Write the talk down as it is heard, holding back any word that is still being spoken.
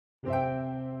Welcome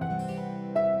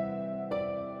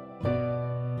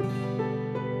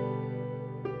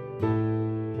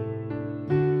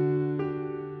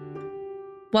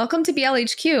to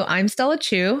BLHQ. I'm Stella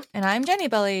Chu. And I'm Jenny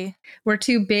Belly. We're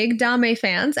two big Dame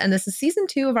fans, and this is season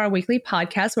 2 of our weekly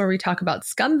podcast where we talk about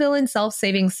Scum Villain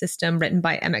Self-Saving System written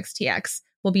by MXTX.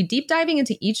 We'll be deep diving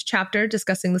into each chapter,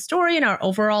 discussing the story and our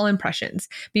overall impressions.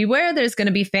 Beware, there's going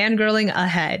to be fangirling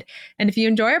ahead. And if you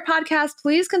enjoy our podcast,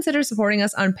 please consider supporting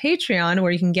us on Patreon,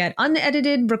 where you can get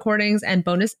unedited recordings and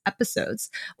bonus episodes.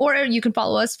 Or you can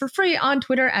follow us for free on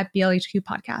Twitter at BLHQ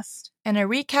Podcast. And a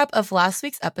recap of last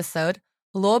week's episode,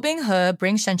 Luo Binghe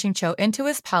brings Shen Qingqiu into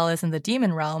his palace in the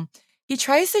demon realm. He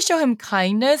tries to show him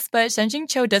kindness, but Shen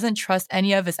Qingqiu doesn't trust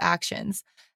any of his actions.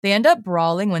 They end up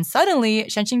brawling when suddenly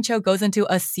Shen Qingqiu goes into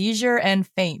a seizure and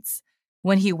faints.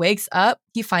 When he wakes up,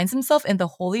 he finds himself in the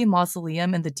holy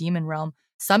mausoleum in the demon realm,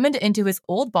 summoned into his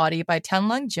old body by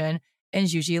Tianlang Jun and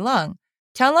Zhu Zhilang.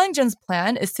 Tianlang Jun's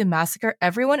plan is to massacre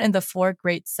everyone in the 4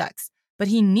 great sects, but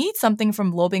he needs something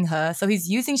from Luo Binghe, so he's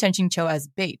using Shen Qingqiu as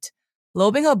bait.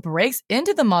 Luo Binghe breaks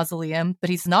into the mausoleum,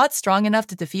 but he's not strong enough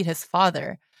to defeat his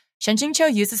father. Shen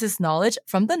Qingqiu uses his knowledge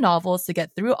from the novels to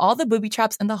get through all the booby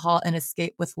traps in the hall and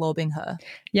escape with Luo Binghe.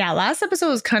 Yeah, last episode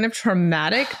was kind of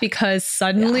traumatic because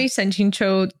suddenly Shen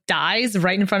Qingqiu dies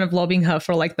right in front of Luo Binghe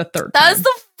for like the 3rd time. That's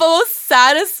the most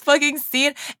saddest fucking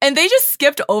scene. And they just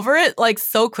skipped over it like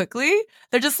so quickly.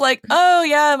 They're just like, oh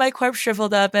yeah, my corpse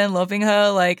shriveled up and Luo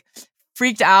Binghe like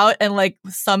freaked out and like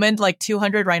summoned like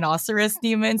 200 rhinoceros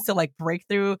demons to like break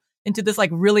through into this like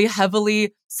really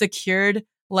heavily secured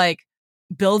like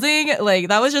building. Like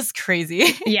that was just crazy.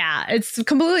 Yeah, it's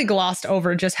completely glossed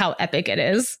over just how epic it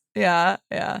is. Yeah.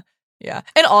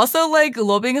 And also like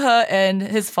Luo Binghe and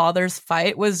his father's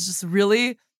fight was just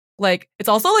really like, it's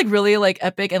also like really like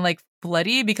epic and like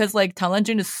bloody because like Tianlang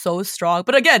Jun is so strong.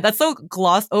 But again, that's so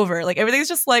glossed over. Like everything's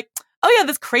just like, oh yeah,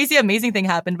 this crazy amazing thing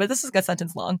happened, but this is a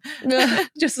sentence long.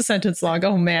 Just a sentence long.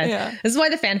 Oh man. Yeah. This is why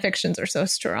the fan fictions are so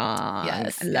strong.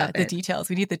 Yes. I love the it. details.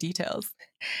 We need the details.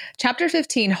 Chapter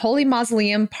 15, Holy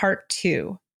Mausoleum Part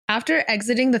 2. After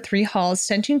exiting the 3 halls,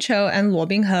 Shen Qingqiu and Luo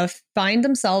Binghe find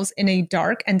themselves in a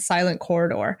dark and silent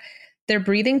corridor. Their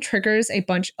breathing triggers a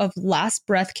bunch of last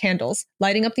breath candles,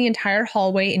 lighting up the entire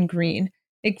hallway in green.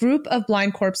 A group of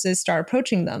blind corpses start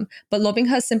approaching them, but Luo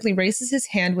Binghe simply raises his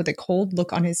hand with a cold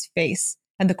look on his face,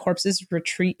 and the corpses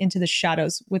retreat into the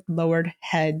shadows with lowered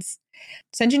heads.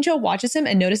 Shen Qingqiu watches him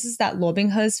and notices that Luo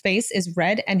Binghe's face is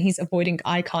red and he's avoiding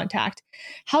eye contact.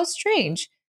 How strange.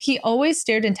 He always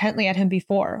stared intently at him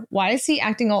before. Why is he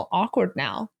acting all awkward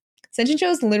now? Shen Qingqiu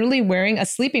is literally wearing a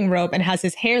sleeping robe and has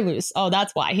his hair loose. Oh,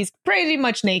 that's why. He's pretty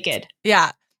much naked.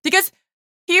 Yeah, because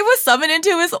he was summoned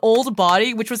into his old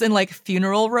body, which was in like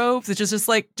funeral robes, which is just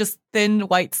like just thin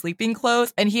white sleeping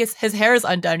clothes. And his hair is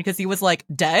undone because he was like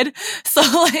dead. So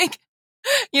like,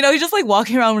 you know, he's just like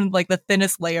walking around with like the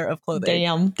thinnest layer of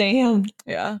clothing. Damn.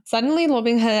 Yeah. Suddenly, Luo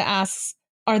Binghe asks,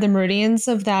 are the meridians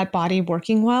of that body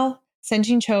working well? Shen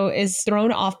Qingqiu is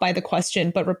thrown off by the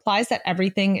question, but replies that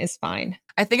everything is fine.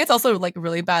 I think it's also like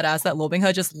really badass that Luo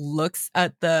Binghe just looks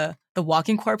at the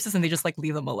walking corpses and they just like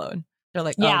leave them alone. They're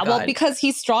like, yeah, oh, God. Well, because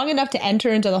he's strong enough to enter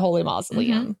into the Holy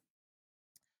Mausoleum. Mm-hmm.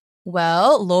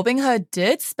 Well, Luo Binghe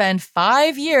did spend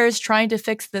 5 years trying to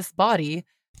fix this body.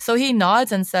 So he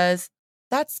nods and says,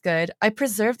 that's good. I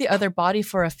preserved the other body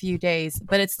for a few days,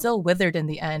 but it's still withered in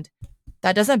the end.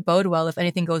 That doesn't bode well if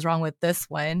anything goes wrong with this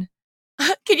one.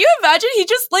 Can you imagine? He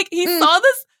just like, he saw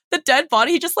the dead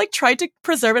body. He just like tried to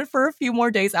preserve it for a few more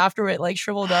days after it like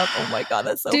shriveled up. Oh my God,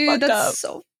 that's so fucked up. That's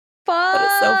so fucked. That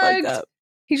is so fucked up.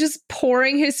 He's just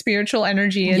pouring his spiritual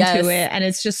energy into it, and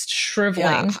it's just shriveling.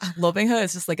 Yeah, Luo Binghe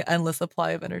is just like an endless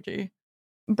supply of energy.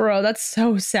 Bro, that's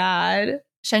so sad.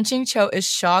 Shen Qingqiu is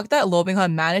shocked that Luo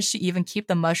Binghe managed to even keep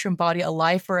the mushroom body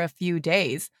alive for a few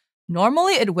days.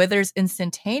 Normally, it withers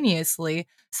instantaneously,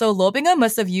 so Luo Binghe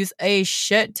must have used a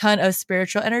shit ton of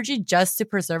spiritual energy just to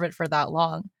preserve it for that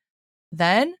long.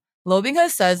 Then, Luo Binghe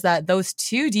says that those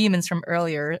 2 demons from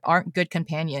earlier aren't good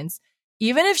companions.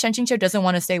 Even if Shen Qingqiu doesn't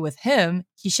want to stay with him,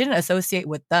 he shouldn't associate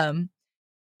with them.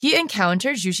 He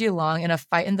encountered Zhu Zhilang in a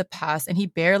fight in the past, and he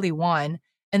barely won.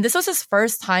 And this was his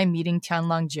first time meeting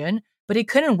Tianlang Jun, but he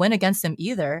couldn't win against him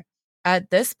either.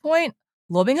 At this point,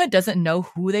 Luo Binghe doesn't know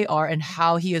who they are and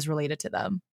how he is related to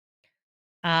them.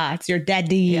 It's your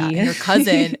daddy. Yeah, your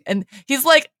cousin. And he's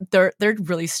like, they're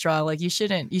really strong. Like you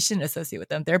shouldn't associate with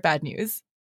them. They're bad news.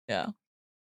 Yeah.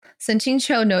 Shen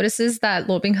Qingqiu notices that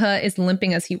Luo Binghe is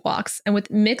limping as he walks, and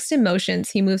with mixed emotions,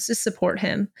 he moves to support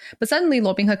him. But suddenly,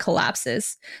 Luo Binghe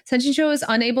collapses. Shen Qingqiu is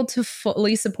unable to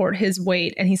fully support his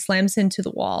weight, and he slams into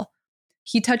the wall.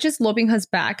 He touches Lo Binghe's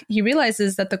back. He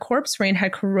realizes that the corpse rain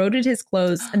had corroded his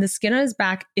clothes and the skin on his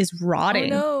back is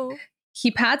rotting. Oh no. He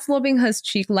pats Lo Binghe's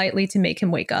cheek lightly to make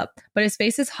him wake up, but his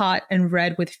face is hot and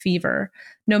red with fever.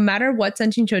 No matter what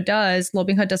Sen Qingqiu does, Lo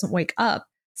Binghe doesn't wake up.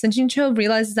 Sen Qingqiu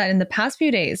realizes that in the past few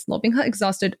days, Lo Binghe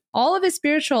exhausted all of his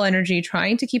spiritual energy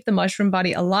trying to keep the mushroom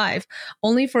body alive,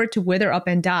 only for it to wither up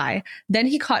and die. Then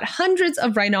he caught hundreds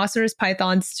of rhinoceros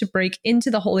pythons to break into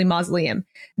the holy mausoleum.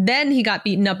 Then he got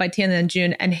beaten up by Tian and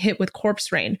Jun and hit with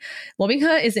corpse rain. Lo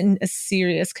Binghe is in a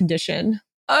serious condition.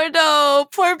 Oh no,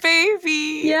 poor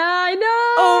baby. Yeah, I know.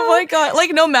 Oh my god.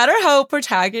 Like, no matter how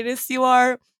protagonist you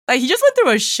are, like, he just went through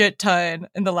a shit ton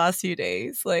in the last few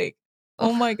days. Like,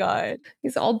 oh my god.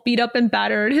 He's all beat up and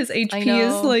battered. His HP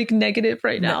is like negative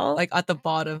right now. Like at the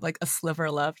bottom, like a sliver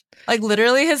left. Like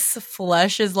literally his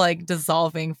flesh is like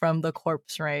dissolving from the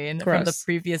corpse rain from the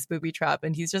previous booby trap.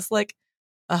 And he's just like,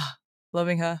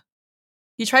 loving her.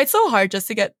 He tried so hard just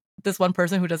to get this one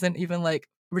person who doesn't even like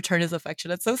return his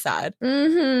affection. It's so sad.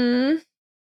 Mm-hmm.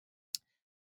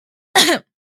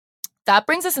 That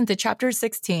brings us into chapter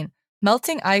 16,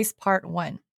 Melting Ice Part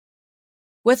 1.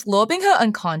 With Lo Binghe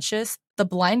unconscious, the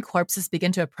blind corpses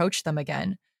begin to approach them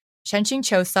again. Shen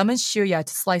Qingqiu summons Xuya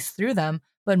to slice through them,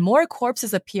 but more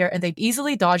corpses appear and they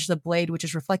easily dodge the blade, which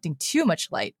is reflecting too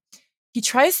much light. He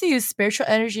tries to use spiritual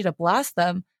energy to blast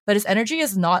them, but his energy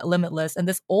is not limitless, and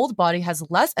this old body has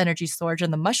less energy storage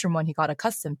than the mushroom one he got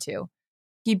accustomed to.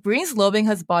 He brings Lo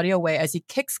Binghe's body away as he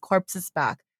kicks corpses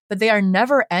back, but they are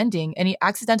never ending, and he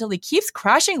accidentally keeps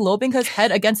crashing Lo Binghe's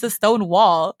head against the stone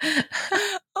wall.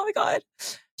 Oh my god.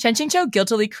 Shen Qingqiu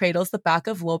guiltily cradles the back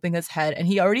of Lo Binghe's head, and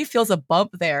he already feels a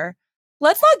bump there.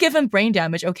 Let's not give him brain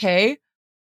damage, okay?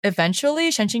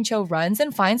 Eventually, Shen Qingqiu runs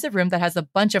and finds a room that has a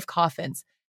bunch of coffins.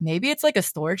 Maybe it's like a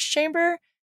storage chamber?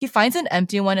 He finds an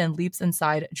empty one and leaps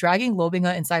inside, dragging Lo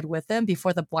Binghe inside with him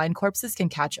before the blind corpses can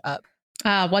catch up.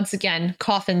 Once again,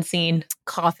 coffin scene.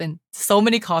 Coffin. So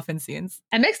many coffin scenes.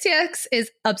 MXTX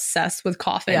is obsessed with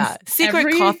coffins. Yeah.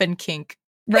 Secret coffin kink.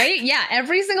 Right? Yeah.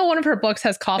 Every single one of her books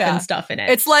has coffin stuff in it.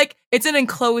 It's like, it's an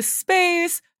enclosed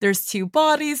space. There's two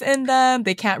bodies in them.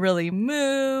 They can't really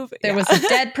move. There was a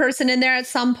dead person in there at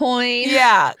some point.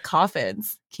 Yeah.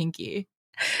 Coffins. Kinky.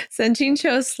 Sen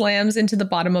Qingqiu slams into the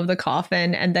bottom of the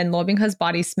coffin, and then Lo Binghe's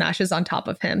body smashes on top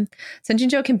of him. Sen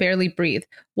Qingqiu can barely breathe.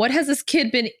 What has this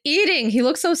kid been eating? He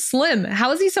looks so slim.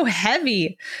 How is he so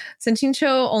heavy? Sen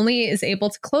Qingqiu only is able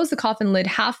to close the coffin lid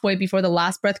halfway before the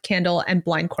last breath candle and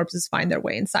blind corpses find their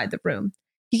way inside the room.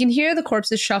 He can hear the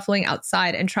corpses shuffling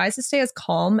outside and tries to stay as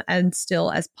calm and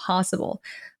still as possible.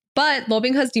 But Lo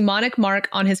Binghe's demonic mark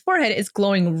on his forehead is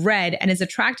glowing red and is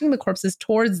attracting the corpses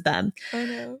towards them. Oh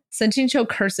no. Sen Qingqiu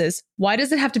curses. Why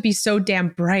does it have to be so damn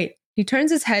bright? He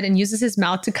turns his head and uses his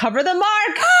mouth to cover the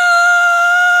mark.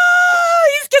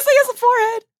 He's kissing his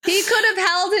forehead. He could have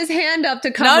held his hand up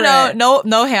to cover it.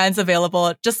 No hands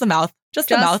available. Just the mouth. Just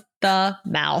the mouth. The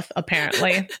mouth,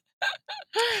 apparently.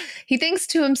 He thinks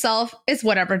to himself, it's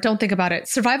whatever, don't think about it.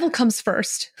 Survival comes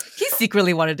first. He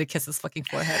secretly wanted to kiss his fucking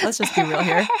forehead. Let's just be real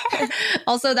here.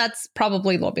 Also, that's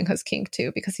probably Lo Binghe's kink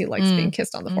too, because he likes being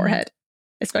kissed on the forehead,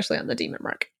 especially on the demon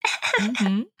mark.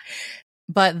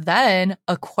 But then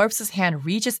a corpse's hand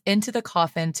reaches into the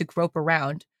coffin to grope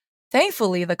around.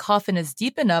 Thankfully, the coffin is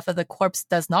deep enough that the corpse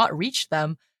does not reach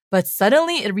them, but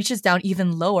suddenly it reaches down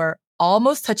even lower,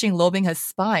 almost touching Lo Binghe's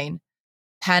spine.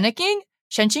 Panicking,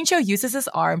 Shen Qingqiu uses his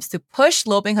arms to push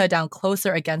Lo Binghe down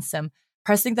closer against him,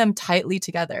 pressing them tightly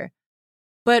together.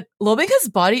 But Lo Binghe's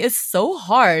body is so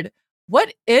hard.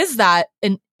 What is that?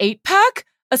 An 8-pack?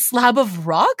 A slab of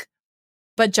rock?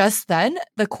 But just then,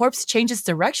 the corpse changes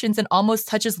directions and almost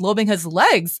touches Lo Binghe's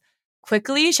legs.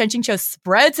 Quickly, Shen Qingqiu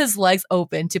spreads his legs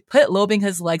open to put Lo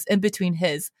Binghe's legs in between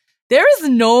his. There is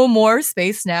no more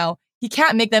space now. He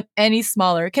can't make them any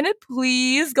smaller. Can it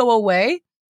please go away?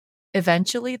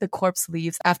 Eventually, the corpse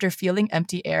leaves after feeling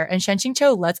empty air, and Shen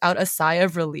Qingqiu lets out a sigh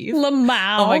of relief.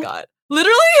 Lamau. Oh my god.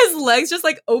 Literally, his legs just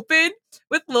like open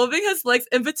with Lo Binghe's legs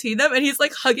in between them, and he's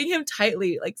like hugging him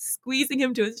tightly, like squeezing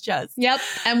him to his chest. Yep,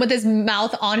 and with his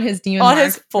mouth on his demon on mark.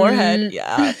 His forehead,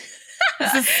 yeah.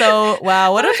 This is so,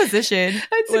 wow, what a position.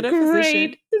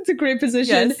 It's a great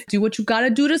position. Yes. Do what you gotta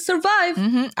do to survive.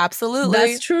 Absolutely.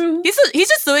 That's true. He's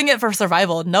just doing it for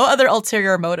survival. No other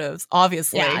ulterior motives,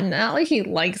 obviously. Yeah, not like he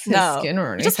likes his skin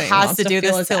or anything. He just has to do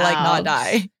this to like not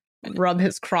die. Rub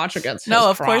his crotch against his No,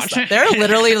 of crotch. course not. They're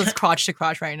literally just crotch to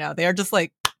crotch right now. They're just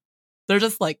like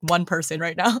one person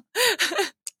right now.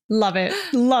 Love it.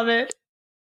 Love it.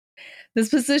 This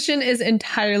position is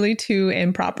entirely too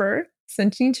improper. Sen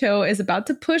Qingqiu is about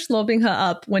to push Lo Binghe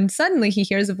up when suddenly he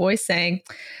hears a voice saying,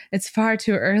 "It's far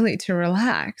too early to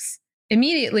relax."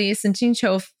 Immediately, Senshin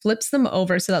Cho flips them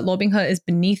over so that Lo Binghe is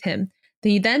beneath him.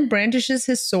 He then brandishes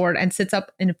his sword and sits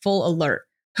up in full alert.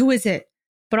 Who is it?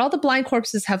 But all the blind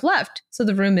corpses have left, so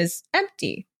the room is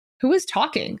empty. Who is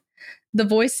talking? The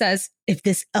voice says, if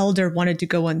this elder wanted to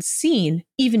go unseen,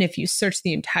 even if you searched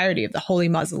the entirety of the holy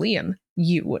mausoleum,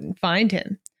 you wouldn't find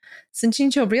him.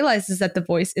 Senshin Cho realizes that the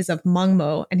voice is of Meng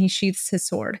Mo, and he sheaths his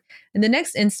sword. In the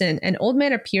next instant, an old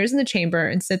man appears in the chamber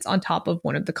and sits on top of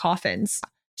one of the coffins.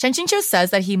 Senshin Cho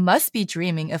says that he must be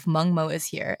dreaming if Meng Mo is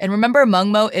here. And remember,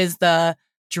 Meng Mo is the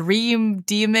dream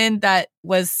demon that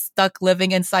was stuck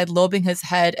living inside Lo Binghe's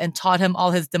head and taught him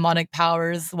all his demonic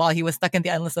powers while he was stuck in the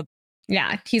endless abyss.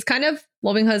 Yeah, he's kind of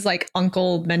Lo Binghe's like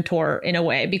uncle mentor in a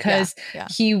way, because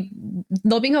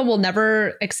Lo Binghe will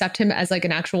never accept him as like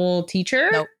an actual teacher.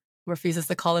 Nope, refuses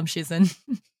to call him Shizun.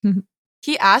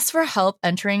 He asks for help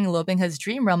entering Lo Binghe's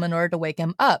dream realm in order to wake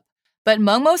him up. But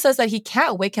Meng Mo says that he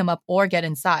can't wake him up or get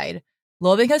inside.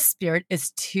 Lo Binghe's spirit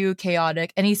is too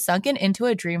chaotic, and he's sunken into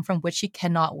a dream from which he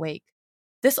cannot wake.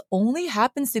 This only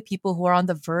happens to people who are on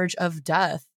the verge of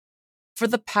death. For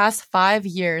the past 5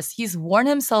 years, he's worn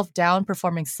himself down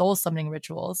performing soul summoning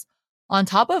rituals. On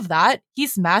top of that,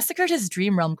 he's massacred his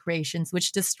dream realm creations,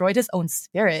 which destroyed his own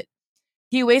spirit.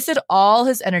 He wasted all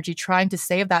his energy trying to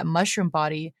save that mushroom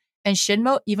body, and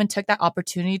Shinmo even took that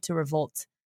opportunity to revolt.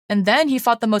 And then he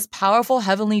fought the most powerful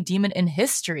heavenly demon in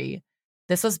history.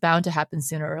 This was bound to happen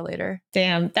sooner or later.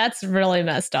 Damn, that's really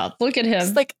messed up. Look at him.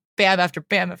 It's like bam after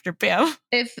bam after bam.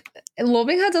 If Lo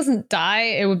Binghe doesn't die,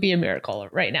 it would be a miracle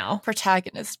right now.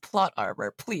 Protagonist, plot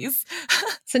armor, please.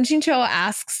 Senshin Cho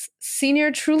asks,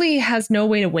 Senior truly has no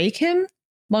way to wake him?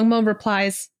 Meng Mo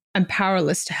replies, I'm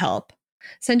powerless to help.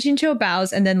 Senshin Cho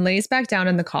bows and then lays back down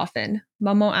in the coffin.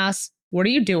 Meng Mo asks, what are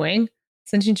you doing?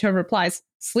 Senshin Cho replies,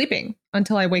 sleeping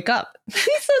until I wake up.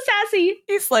 He's so sassy.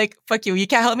 He's like, fuck you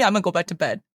can't help me, I'm gonna go back to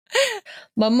bed.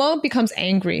 Meng Mo becomes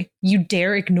angry. You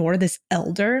dare ignore this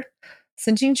elder?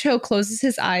 Senshin Cho closes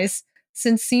his eyes.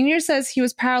 Since Senior says he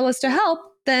was powerless to help,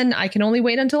 then I can only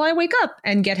wait until I wake up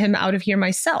and get him out of here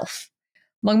myself.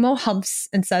 Meng Mo humps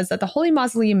and says that the holy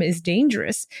mausoleum is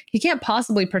dangerous. He can't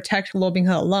possibly protect Lo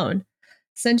Binghe alone.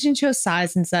 Senshin Cho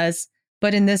sighs and says,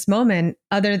 but in this moment,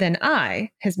 other than I,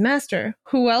 his master,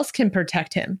 who else can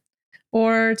protect him?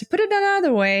 Or to put it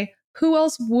another way, who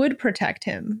else would protect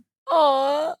him?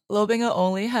 Aww, Lo Binghe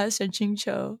only has Senshin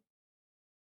Cho.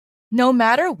 No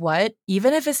matter what,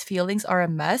 even if his feelings are a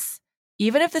mess,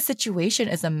 even if the situation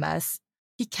is a mess,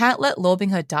 he can't let Lo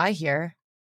Binghe die here.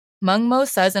 Meng Mo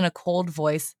says in a cold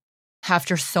voice,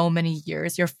 after so many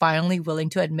years, you're finally willing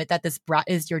to admit that this brat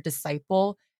is your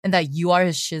disciple and that you are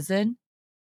his Shizun?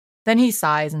 Then he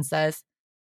sighs and says,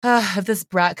 if this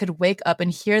brat could wake up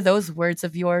and hear those words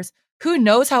of yours, who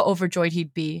knows how overjoyed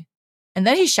he'd be. And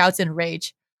then he shouts in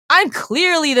rage, I'm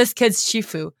clearly this kid's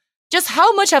Shifu. Just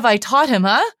how much have I taught him,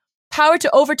 huh? Power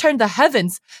to overturn the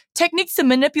heavens, techniques to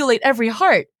manipulate every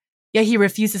heart. Yet he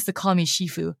refuses to call me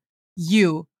Shifu.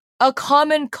 You, a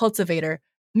common cultivator,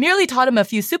 merely taught him a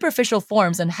few superficial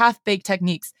forms and half-baked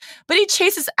techniques, but he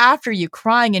chases after you,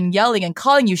 crying and yelling and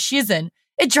calling you Shizun.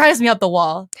 It drives me up the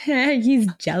wall. He's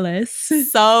jealous.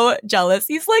 So jealous.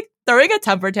 He's like throwing a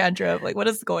temper tantrum. Like, what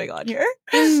is going on here?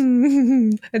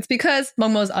 It's because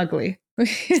Meng Mo's ugly.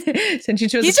 Senshin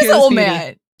Cho's He's just an old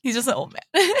man. He's just an old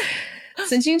man.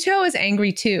 Senshin Cho is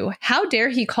angry too. How dare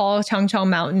he call Changchang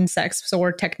Mountain sex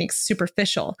sword techniques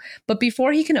superficial? But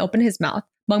before he can open his mouth,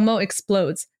 Meng Mo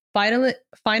explodes,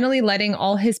 finally letting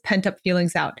all his pent-up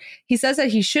feelings out. He says that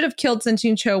he should have killed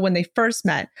Senshin Cho when they first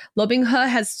met. Lo Binghe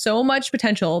has so much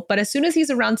potential, but as soon as he's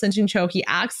around Senshin Cho, he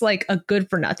acts like a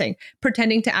good-for-nothing,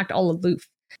 pretending to act all aloof.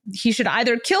 He should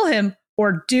either kill him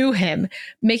or do him.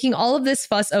 Making all of this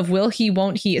fuss of will he,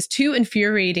 won't he is too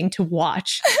infuriating to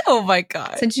watch. Oh my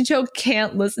god. Senshin Cho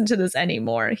can't listen to this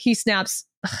anymore. He snaps,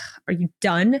 are you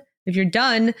done? If you're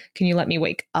done, can you let me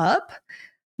wake up?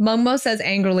 Meng Mo says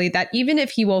angrily that even if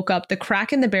he woke up, the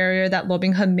crack in the barrier that Lo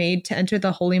Binghe made to enter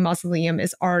the holy mausoleum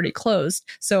is already closed.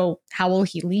 So how will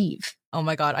he leave? Oh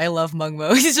my god, I love Meng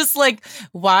Mo. He's just like,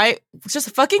 why? Just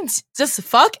fuck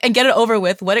and get it over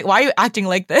with. Why are you acting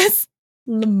like this?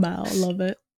 Lamau, love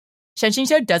it. Senshin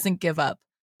Cho doesn't give up.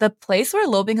 The place where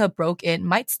Lo Binghe broke in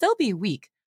might still be weak.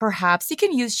 Perhaps he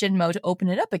can use Shinmo to open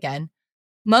it up again.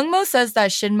 Meng Mo says that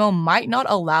Shinmo might not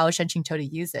allow Senshin Cho to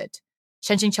use it.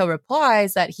 Senshin Cho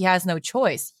replies that he has no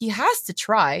choice. He has to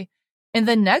try. In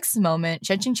the next moment,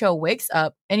 Senshin Cho wakes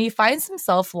up and he finds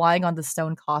himself lying on the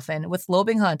stone coffin with Lo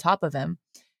Binghe on top of him.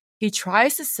 He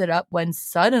tries to sit up when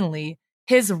suddenly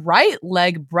his right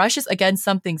leg brushes against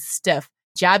something stiff,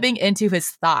 jabbing into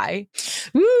his thigh.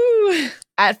 Woo!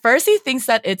 At first, he thinks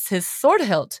that it's his sword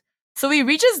hilt. So he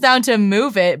reaches down to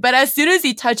move it, but as soon as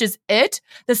he touches it,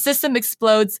 the system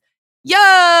explodes.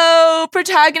 Yo!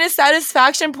 Protagonist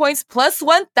satisfaction points plus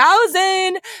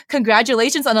 1,000!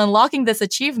 Congratulations on unlocking this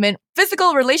achievement.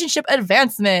 Physical relationship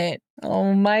advancement.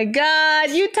 Oh my god,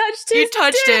 you touched his You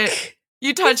touched dick. it.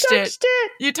 You touched it.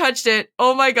 You touched it.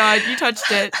 Oh my god, you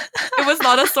touched it. It was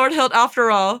not a sword hilt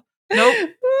after all. Nope.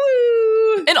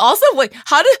 Woo. And also, like,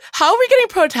 how are we getting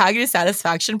protagonist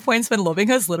satisfaction points when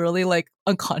Lobingha is literally, like,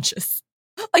 unconscious?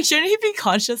 Like, shouldn't he be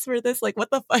conscious for this? Like,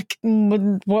 what the fuck?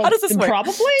 What, How does this work?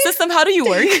 Probably. System, how do you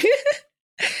work?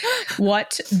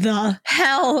 What the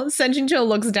hell? Senjincho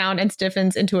looks down and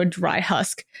stiffens into a dry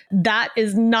husk. That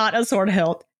is not a sword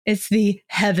hilt. It's the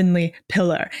heavenly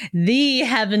pillar. The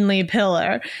heavenly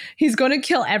pillar. He's going to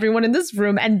kill everyone in this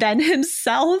room and then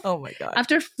himself. Oh my god.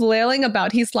 After flailing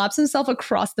about, he slaps himself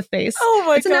across the face. Oh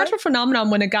my god. It's a natural phenomenon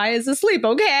when a guy is asleep,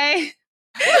 okay?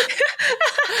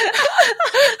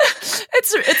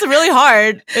 It's really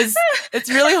hard. It's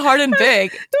really hard and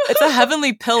big. It's a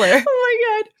heavenly pillar. Oh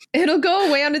my god. It'll go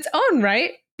away on its own,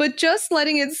 right? But just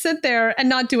letting it sit there and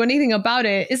not do anything about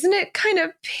it, isn't it kind of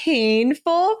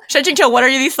painful? Shenjingcho, what are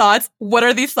these thoughts? What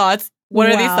are these thoughts? What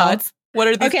are these thoughts? What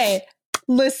are these? Okay,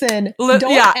 listen.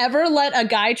 Don't ever let a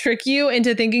guy trick you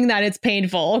into thinking that it's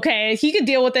painful, okay? He could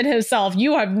deal with it himself.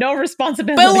 You have no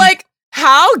responsibility. But like,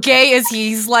 how gay is he?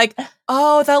 He's like,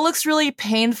 oh, that looks really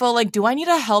painful. Like, do I need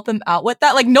to help him out with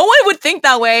that? Like, no one would think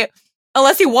that way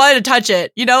unless he wanted to touch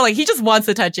it. You know, like he just wants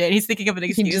to touch it. And he's thinking of an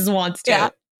excuse. He just wants to. Yeah.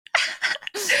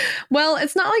 Well,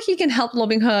 it's not like he can help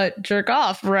Lobingha jerk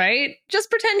off, right? Just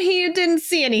pretend he didn't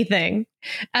see anything.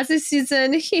 As a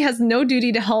season, he has no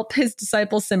duty to help his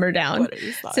disciple simmer down.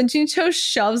 Senjincho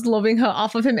shoves Lobingha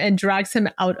off of him and drags him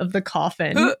out of the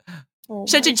coffin. Oh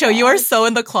Shenjingcho, you are so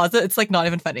in the closet. It's like not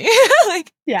even funny.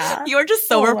 Like, yeah, you are just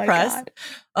so repressed.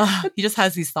 He just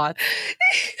has these thoughts.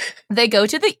 They go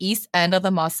to the east end of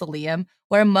the mausoleum,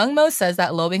 where Mengmo says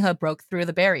that Lobingha broke through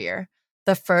the barrier.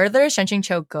 The further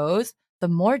Shenjingcho goes, the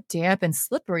more damp and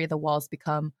slippery the walls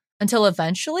become, until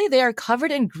eventually they are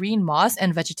covered in green moss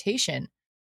and vegetation.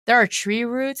 There are tree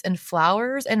roots and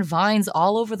flowers and vines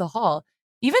all over the hall,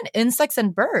 even insects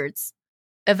and birds.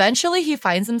 Eventually, he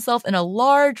finds himself in a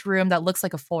large room that looks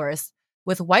like a forest,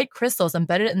 with white crystals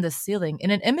embedded in the ceiling in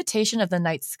an imitation of the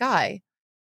night sky.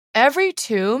 Every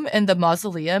tomb in the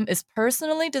mausoleum is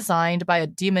personally designed by a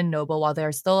demon noble while they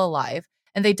are still alive,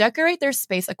 and they decorate their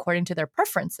space according to their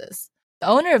preferences. The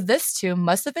owner of this tomb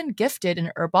must have been gifted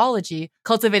in herbology,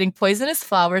 cultivating poisonous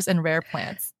flowers and rare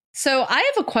plants. So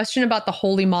I have a question about the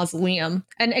Holy Mausoleum,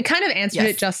 and it kind of answered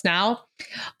it just now.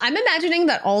 I'm imagining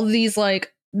that all of these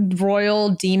like royal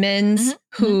demons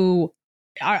who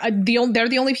are they're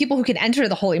the only people who can enter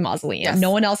the Holy Mausoleum. Yes. No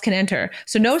one else can enter.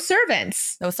 So no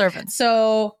servants. No servants.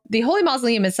 So the Holy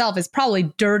Mausoleum itself is probably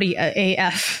dirty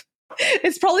AF.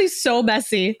 It's probably so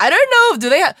messy. I don't know. Do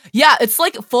they have... Yeah, it's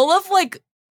like full of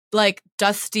like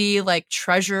dusty like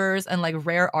treasures and like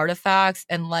rare artifacts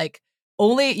and like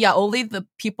only the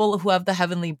people who have the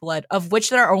heavenly blood, of which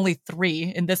there are only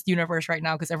 3 in this universe right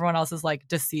now because everyone else is like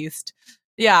deceased.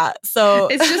 Yeah, so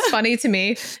it's just funny to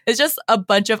me. It's just a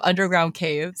bunch of underground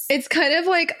caves. It's kind of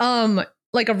like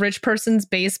a rich person's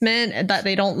basement and that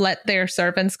they don't let their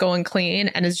servants go and clean,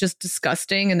 and it's just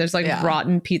disgusting, and there's like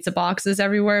rotten pizza boxes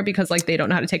everywhere because like they don't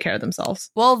know how to take care of themselves.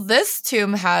 Well, this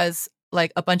tomb has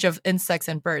like a bunch of insects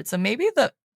and birds, so maybe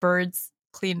the birds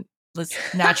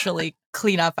naturally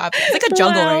clean up after. It's like a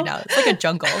jungle right now. It's like a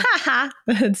jungle.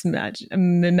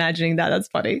 I'm imagining that. That's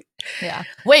funny. Yeah.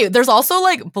 Wait, there's also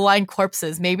like blind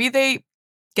corpses. Maybe they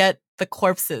get the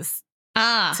corpses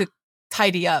to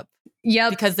tidy up. Yeah.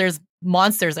 Because there's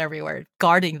monsters everywhere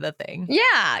guarding the thing.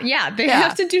 Yeah. They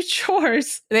have to do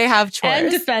chores. They have chores.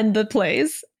 And defend the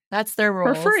place. That's their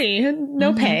role. For free.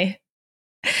 No pay.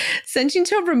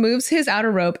 Senjincho removes his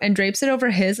outer robe and drapes it over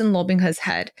his and Lobingha's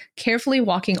head, carefully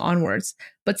walking onwards.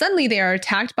 But suddenly they are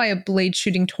attacked by a blade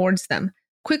shooting towards them.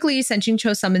 Quickly,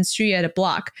 Senjincho summons Shuya to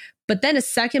block, but then a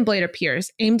second blade appears,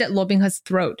 aimed at Lobingha's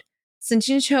throat.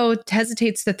 Senjincho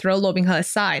hesitates to throw Lobingha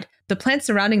aside. The plants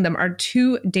surrounding them are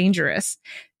too dangerous.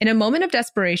 In a moment of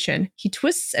desperation, he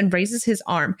twists and raises his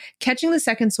arm, catching the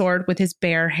second sword with his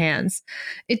bare hands.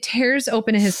 It tears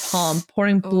open in his palm,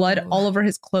 pouring blood all over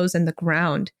his clothes and the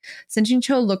ground.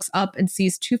 Senjincho looks up and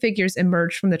sees 2 figures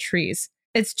emerge from the trees.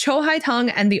 It's Cho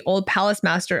Haitong and the old palace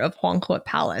master of Huanghe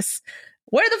Palace.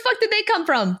 Where the fuck did they come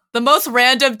from? The most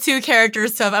random 2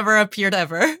 characters to have ever appeared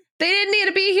ever. They didn't need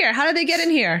to be here. How did they get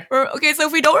in here? Okay, so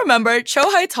if we don't remember, Cho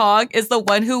Haitong is the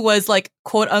one who was like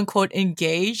quote unquote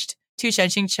engaged to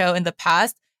Shenjingcho in the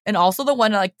past, and also the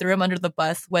one that like threw him under the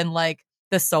bus when like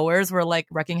the sowers were like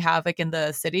wreaking havoc in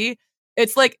the city.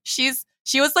 It's like she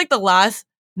was like the last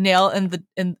nail in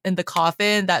the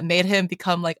coffin that made him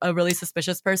become like a really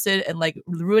suspicious person and like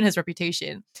ruin his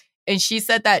reputation. And she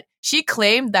said that she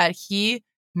claimed that he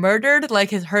murdered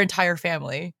like her entire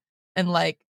family, and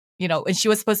like, you know, and he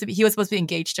was supposed to be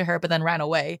engaged to her, but then ran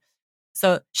away.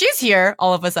 So she's here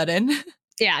all of a sudden.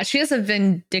 Yeah, she has a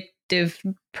vindictive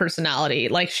personality.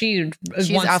 Like she's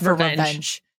wants out for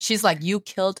revenge. She's like, you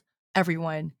killed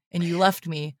everyone and you left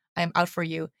me. I'm out for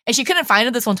you. And she couldn't find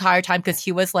him this entire time because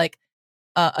he was like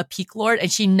a peak lord,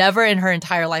 and she never in her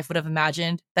entire life would have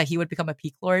imagined that he would become a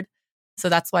peak lord. So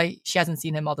that's why she hasn't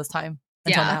seen him all this time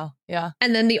until now. Yeah.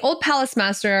 And then the old palace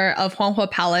master of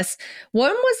Huanghua Palace,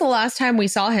 when was the last time we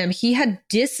saw him? He had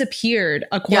disappeared,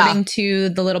 according to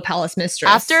the little palace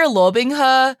mistress. After Lo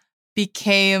Binghe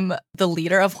became the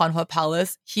leader of Huanghua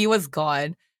Palace, he was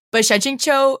gone. But Shen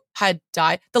Qingqiu had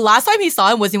died. The last time he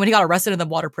saw him was when he got arrested in the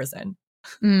water prison.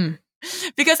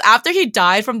 Because after he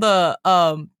died from the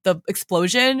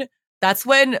explosion, that's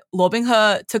when Lo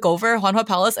Binghe took over Huanghua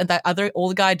Palace, and that other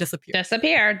old guy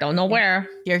disappeared. Don't know where.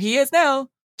 Here he is now.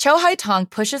 Chow Hai Tong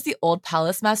pushes the old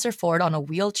palace master forward on a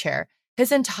wheelchair.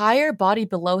 His entire body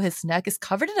below his neck is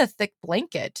covered in a thick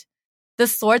blanket. The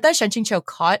sword that Shen Qingqiu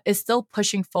caught is still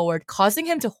pushing forward, causing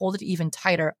him to hold it even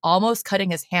tighter, almost cutting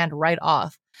his hand right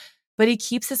off. But he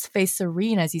keeps his face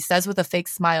serene as he says with a fake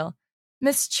smile,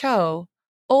 "Miss Cho,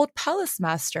 old palace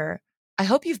master, I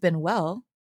hope you've been well."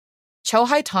 Cho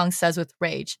Hai Tong says with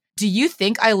rage, "Do you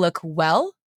think I look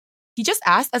well?" He just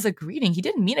asked as a greeting. He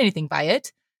didn't mean anything by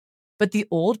it. But the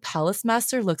old palace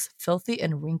master looks filthy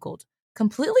and wrinkled,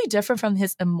 completely different from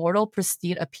his immortal,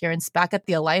 pristine appearance back at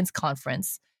the Alliance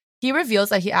conference. He reveals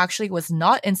that he actually was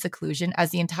not in seclusion, as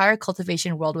the entire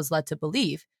cultivation world was led to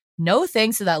believe. No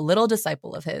thanks to that little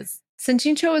disciple of his. Shen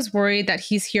Qingqiu is worried that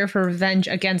he's here for revenge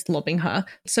against Lo Binghe,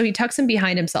 so he tucks him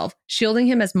behind himself, shielding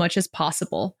him as much as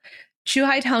possible. Chu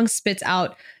Haitong spits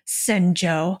out,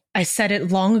 "Senjo, I said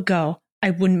it long ago. I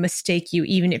wouldn't mistake you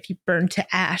even if you burned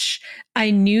to ash.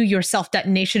 I knew your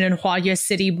self-detonation in Huayue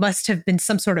City must have been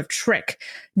some sort of trick,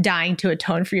 dying to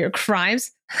atone for your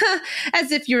crimes.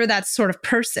 As if you were that sort of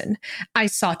person. I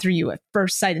saw through you at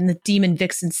first sight in the Demon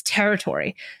Vixen's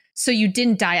territory. So you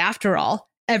didn't die after all.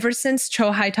 Ever since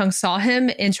Cho Haitong saw him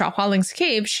in Shaohualing's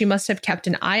cave, she must have kept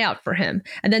an eye out for him,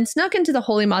 and then snuck into the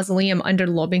holy mausoleum under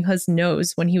Lo Binghe's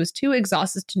nose when he was too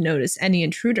exhausted to notice any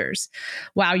intruders.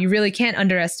 Wow, you really can't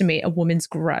underestimate a woman's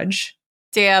grudge."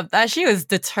 Damn, that she was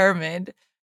determined.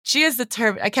 She is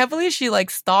determined. I can't believe she like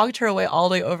stalked her way all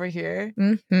the way over here.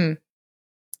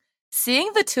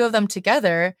 Seeing the two of them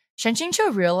together, Shen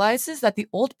Qingqiu realizes that the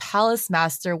old palace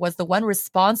master was the one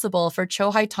responsible for Cho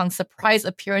Hai Tong's surprise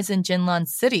appearance in Jinlan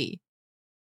City.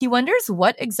 He wonders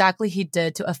what exactly he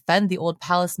did to offend the old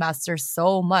palace master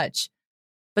so much.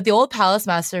 But the old palace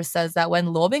master says that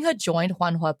when Lo Binghe joined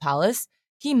Huanghua Palace,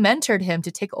 he mentored him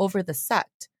to take over the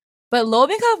sect. But Lo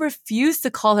Binghe refused to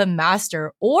call him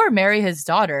master or marry his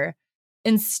daughter.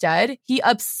 Instead, he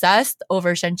obsessed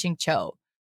over Shen Qingqiu.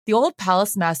 The old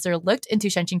palace master looked into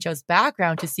Shen Qingqiu's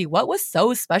background to see what was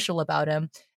so special about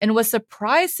him, and was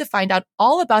surprised to find out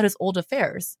all about his old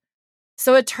affairs.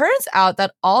 So it turns out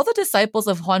that all the disciples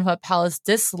of Huanghua Palace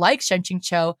dislike Shen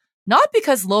Qingqiu, not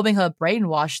because Lo Binghe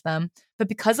brainwashed them, but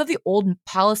because of the old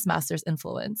palace master's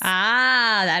influence.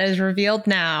 Ah, that is revealed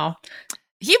now.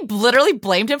 He literally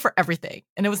blamed him for everything,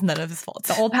 and it was none of his fault.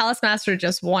 The old palace master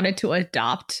just wanted to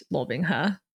adopt Lo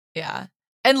Binghe. Yeah.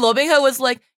 And Lo Binghe was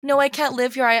like, "No, I can't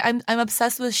live here. I'm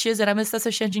obsessed with Shiz, and I'm obsessed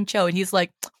with Shen Qingqiu." And he's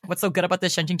like, "What's so good about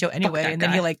this Shen Qingqiu anyway?" And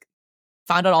then he like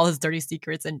found out all his dirty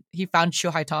secrets, and he found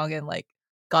Chu Haitong and like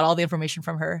got all the information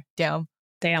from her. Damn.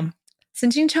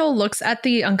 Shen Qingqiu looks at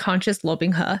the unconscious Lo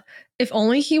Binghe. If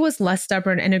only he was less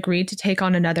stubborn and agreed to take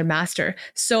on another master,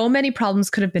 so many problems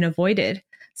could have been avoided.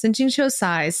 Shen Qingqiu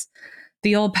sighs.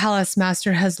 "The old palace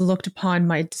master has looked upon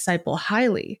my disciple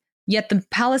highly. Yet the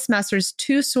palace master's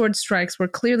 2 sword strikes were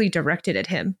clearly directed at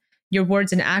him. Your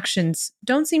words and actions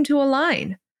don't seem to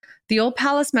align." The old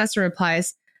palace master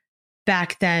replies,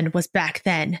 "Back then was back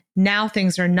then. Now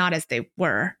things are not as they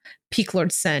were. Peak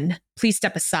Lord Sun, please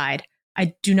step aside.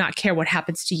 I do not care what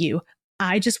happens to you.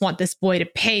 I just want this boy to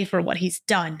pay for what he's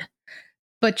done."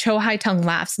 But Cho Haitong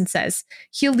laughs and says,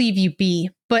 "He'll leave you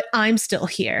be, but I'm still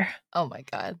here." Oh my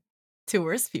god. 2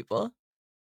 worse people.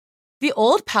 The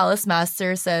old palace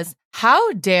master says,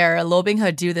 "How dare Lo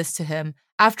Binghe do this to him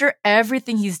after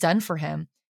everything he's done for him?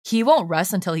 He won't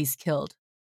rest until he's killed."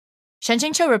 Shen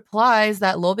Qingqiu replies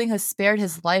that Lo Binghe spared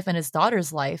his life and his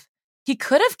daughter's life. He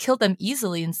could have killed them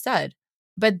easily instead.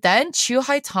 But then Chu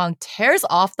Haitong tears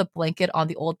off the blanket on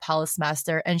the old palace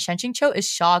master, and Shen Qingqiu is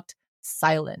shocked,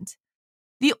 silent.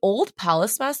 The old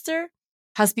palace master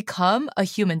has become a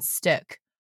human stick.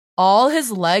 All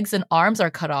his legs and arms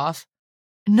are cut off.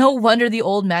 No wonder the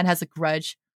old man has a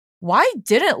grudge. Why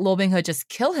didn't Lo Binghe just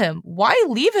kill him? Why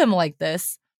leave him like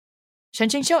this? Shen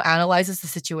Qingqiu analyzes the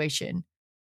situation.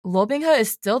 Lo Binghe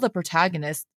is still the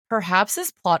protagonist. Perhaps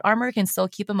his plot armor can still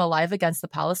keep him alive against the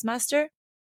palace master?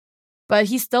 But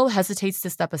he still hesitates to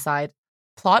step aside.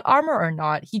 Plot armor or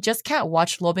not, he just can't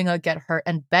watch Lo Binghe get hurt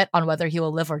and bet on whether he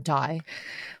will live or die.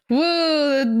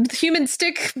 Woo, the human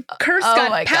stick curse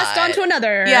got passed on to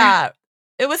another. Yeah.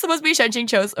 It was supposed to be Shen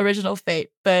Qingqiu's original fate,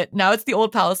 but now it's the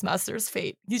old palace master's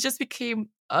fate. He just became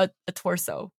a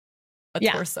torso.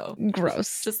 Torso.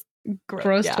 Gross. Just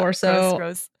gross torso.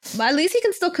 Gross. But at least he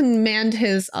can still command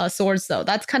his swords, though.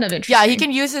 That's kind of interesting. Yeah, he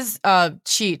can use his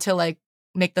chi to like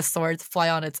make the swords fly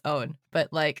on its own.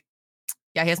 But like,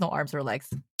 yeah, he has no arms or legs.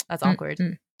 That's awkward.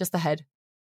 Just the head.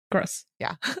 Gross.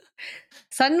 Yeah.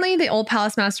 Suddenly, the old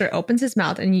palace master opens his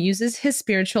mouth and uses his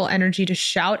spiritual energy to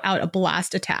shout out a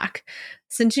blast attack.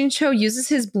 Shen Qingqiu uses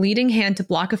his bleeding hand to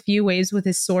block a few waves with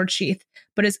his sword sheath,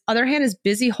 but his other hand is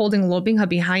busy holding Lo Binghe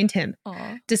behind him.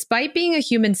 Aww. Despite being a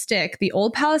human stick, the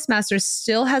old palace master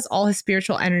still has all his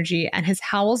spiritual energy, and his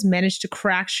howls manage to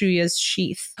crack Shuya's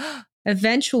sheath.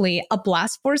 Eventually, a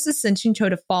blast forces Shen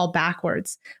Qingqiu to fall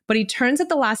backwards, but he turns at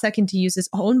the last second to use his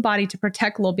own body to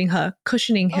protect Lo Binghe,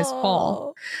 cushioning his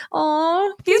fall.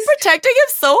 Aww. He's protecting him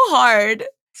so hard.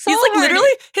 He's like hard.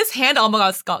 literally, his hand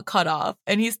almost got cut off,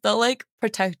 and he's still like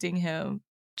protecting him.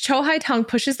 Cho Hai-Tang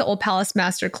pushes the old palace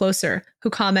master closer, who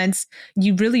comments,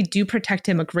 "You really do protect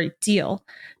him a great deal."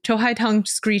 Cho Hai-Tang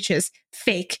screeches,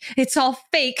 "Fake. It's all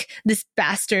fake, this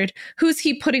bastard. Who's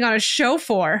he putting on a show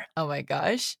for?" Oh my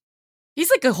gosh.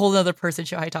 He's like a whole other person,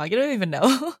 Cho Hai-Tang. You don't even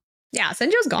know. Yeah,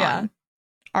 Senjo's gone. Yeah.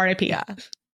 R.I.P. Yeah.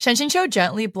 Shen Qingqiu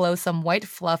gently blows some white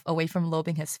fluff away from Lo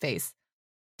Binghe's face.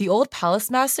 The old palace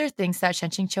master thinks that Shen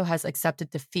Qingqiu has accepted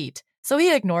defeat, so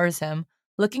he ignores him,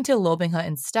 looking to Lo Binghe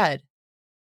instead.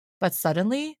 But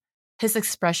suddenly, his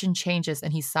expression changes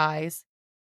and he sighs.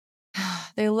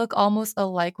 They look almost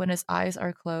alike when his eyes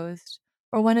are closed,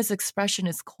 or when his expression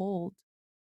is cold.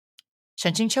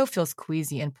 Shen Qingqiu feels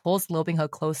queasy and pulls Lo Binghe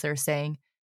closer, saying,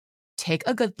 "Take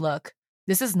a good look.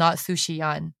 This is not Su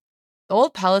Xian." The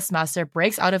old palace master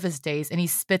breaks out of his daze and he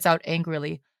spits out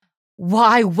angrily,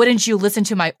 "Why wouldn't you listen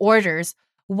to my orders?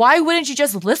 Why wouldn't you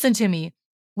just listen to me?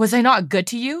 Was I not good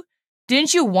to you?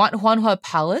 Didn't you want Huanhua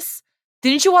Palace?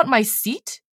 Didn't you want my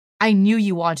seat? I knew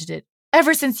you wanted it,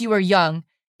 ever since you were young.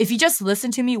 If you just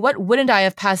listened to me, what wouldn't I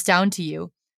have passed down to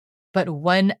you?" But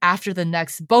one after the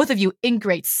next, both of you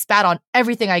ingrates spat on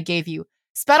everything I gave you.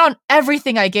 Spat on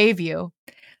everything I gave you.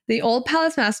 The old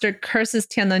palace master curses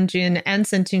Tiananjin and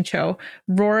Shen Qingqiu,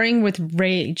 roaring with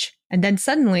rage. And then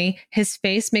suddenly, his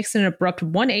face makes an abrupt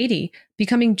 180,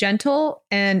 becoming gentle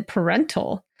and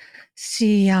parental.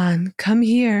 "Xian, come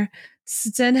here.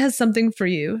 Zen has something for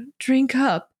you. Drink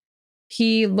up."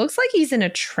 He looks like he's in a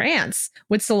trance,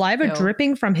 with saliva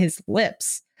dripping from his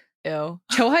lips. Ew.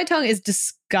 Cho Hai-Tang is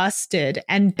disgusted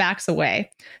and backs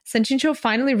away. Shen Qingqiu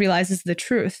finally realizes the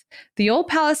truth. The old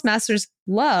palace master's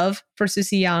love for Su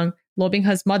Xiyang, Lo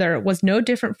Binghe's mother, was no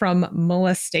different from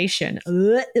molestation. He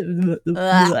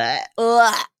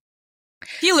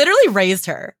literally raised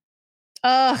her.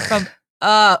 Ugh.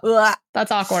 That's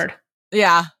That's awkward.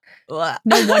 Yeah.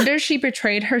 No wonder she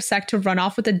betrayed her sect to run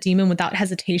off with a demon without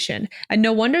hesitation. And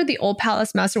no wonder the old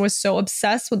palace master was so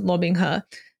obsessed with Lo Binghe.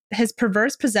 His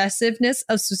perverse possessiveness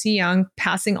of Su Xiyang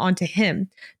passing on to him.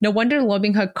 No wonder Lo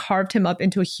Binghe carved him up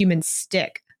into a human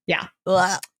stick. Yeah.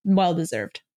 Well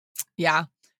deserved. Yeah.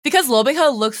 Because Lo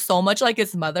Binghe looks so much like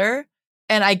his mother.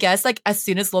 And I guess like as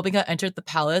soon as Lo Binghe entered the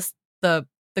palace, the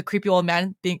creepy old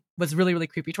man was really, really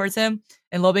creepy towards him.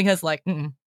 And Lo Binghe's like,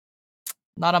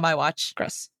 not on my watch.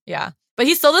 Gross. Yeah. But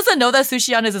he still doesn't know that Su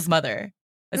Xian is his mother.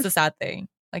 It's the sad thing.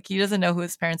 Like he doesn't know who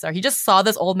his parents are. He just saw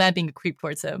this old man being a creep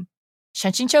towards him.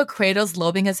 Shen Qingqiu cradles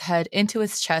Lo Binghe's head into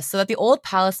his chest so that the old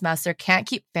palace master can't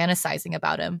keep fantasizing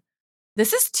about him.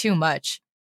 This is too much.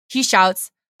 He shouts,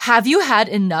 "Have you had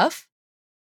enough?"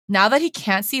 Now that he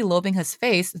can't see Lo Binghe's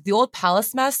face, the old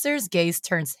palace master's gaze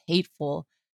turns hateful.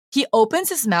 He opens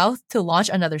his mouth to launch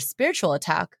another spiritual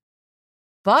attack.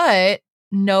 But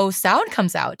no sound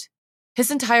comes out. His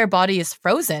entire body is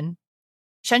frozen.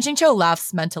 Shen Qingqiu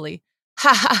laughs mentally.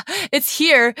 "Ha ha, it's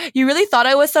here. You really thought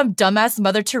I was some dumbass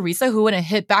Mother Teresa who wouldn't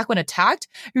hit back when attacked?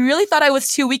 You really thought I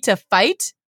was too weak to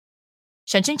fight?"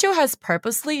 Shen Qingqiu has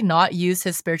purposely not used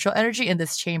his spiritual energy in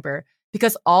this chamber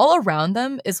because all around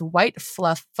them is white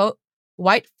fluff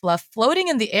floating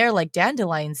in the air like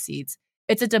dandelion seeds.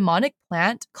 It's a demonic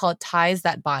plant called ties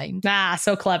that bind. Ah,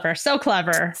 so clever. So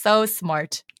clever. So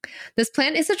smart. This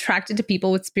plant is attracted to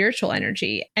people with spiritual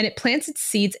energy, and it plants its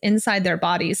seeds inside their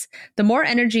bodies. The more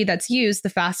energy that's used, the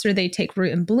faster they take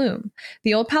root and bloom.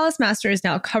 The old palace master is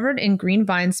now covered in green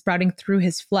vines sprouting through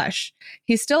his flesh.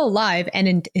 He's still alive and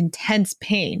in intense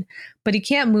pain, but he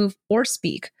can't move or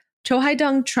speak. Cho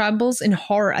Haidong trembles in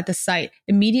horror at the sight,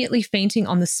 immediately fainting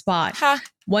on the spot. Ha.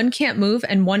 One can't move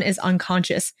and one is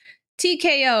unconscious.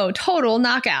 TKO, total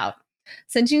knockout.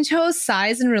 Senjin Cho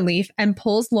sighs in relief and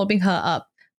pulls Lo Binghe up.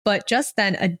 But just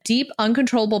then, a deep,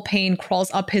 uncontrollable pain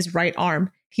crawls up his right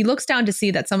arm. He looks down to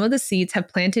see that some of the seeds have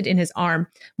planted in his arm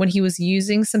when he was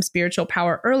using some spiritual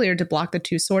power earlier to block the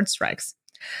 2 sword strikes.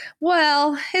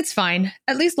 Well, it's fine.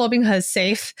 At least Lo Binghe is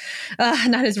safe.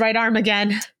 Not his right arm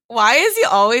again. Why is he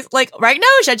always like right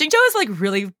now? Shen Qingqiu is like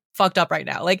really fucked up right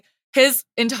now. Like his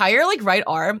entire like right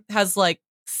arm has like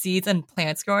seeds and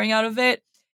plants growing out of it,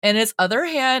 and his other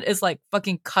hand is like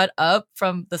fucking cut up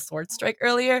from the sword strike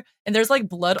earlier, and there's like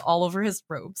blood all over his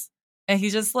robes, and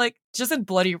he's just in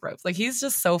bloody robes. Like he's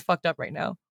just so fucked up right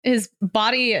now. His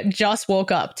body just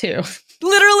woke up too.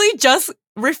 Literally just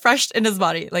refreshed in his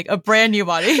body, like a brand new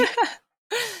body.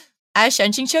 As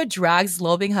Shen Qingqiu drags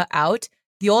Lo Binghe out,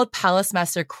 the old palace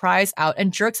master cries out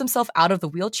and jerks himself out of the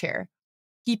wheelchair.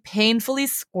 He painfully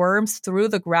squirms through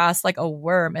the grass like a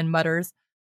worm and mutters,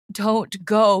 "Don't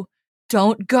go,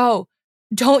 don't go,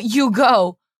 don't you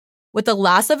go." With the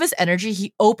last of his energy,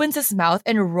 he opens his mouth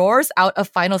and roars out a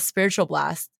final spiritual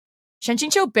blast. Shen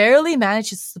Qingqiu barely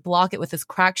manages to block it with his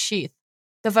cracked sheath.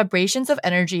 The vibrations of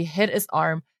energy hit his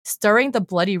arm, stirring the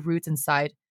bloody roots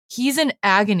inside. He's in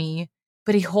agony,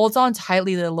 but he holds on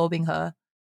tightly to Lo Binghe.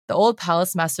 The old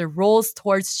palace master rolls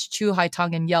towards Chu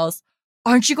Haitong and yells,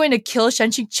 "Aren't you going to kill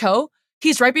Shen Qingqiu?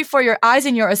 He's right before your eyes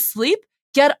and you're asleep?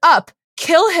 Get up!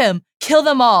 Kill him! Kill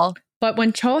them all!" But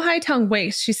when Cho Haitong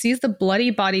wakes, she sees the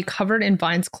bloody body covered in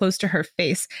vines close to her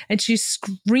face, and she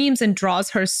screams and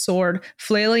draws her sword,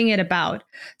 flailing it about.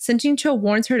 Shen Qingqiu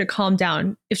warns her to calm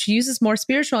down. If she uses more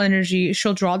spiritual energy,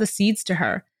 she'll draw the seeds to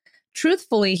her.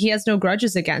 Truthfully, he has no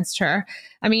grudges against her.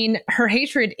 I mean, her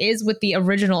hatred is with the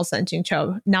original Shen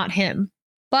Qingqiu, not him.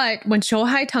 But when Cho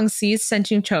Haitong sees Shen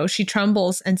Qingqiu, she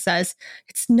trembles and says,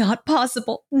 "It's not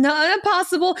possible. Not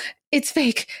possible. It's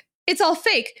fake. It's all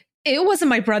fake. It wasn't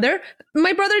my brother.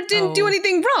 My brother didn't do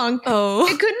anything wrong.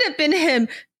 It couldn't have been him.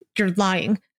 You're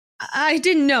lying. I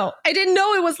didn't know. I didn't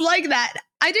know it was like that.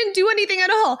 I didn't do anything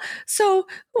at all. So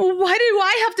why do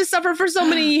I have to suffer for so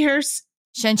many years?"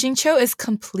 Shen Qingqiu is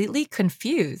completely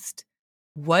confused.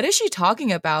 What is she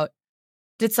talking about?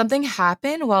 Did something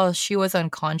happen while she was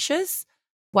unconscious?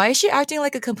 Why is she acting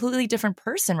like a completely different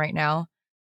person right now?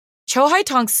 Cho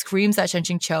Haitong screams at Shen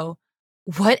Qingqiu.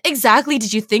 "What exactly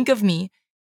did you think of me?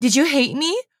 Did you hate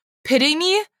me? Pity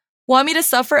me? Want me to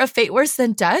suffer a fate worse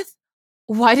than death?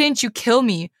 Why didn't you kill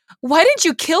me? Why didn't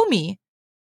you kill me?"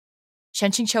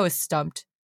 Shen Qingqiu is stumped.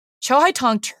 Cho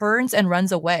Haitong turns and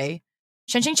runs away.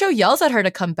 Shen Qingqiu yells at her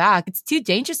to come back. It's too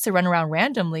dangerous to run around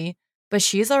randomly, but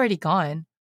she is already gone.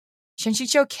 Shen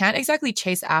Qingqiu can't exactly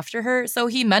chase after her, so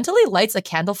he mentally lights a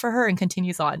candle for her and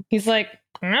continues on. He's like,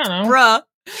 "I don't know. Bruh.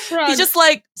 Shrug." He just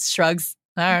like shrugs.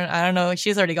 I don't know.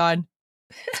 She's already gone.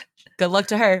 Good luck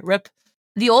to her. Rip.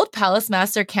 The old palace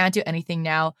master can't do anything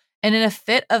now, and in a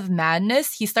fit of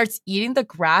madness, he starts eating the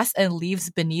grass and leaves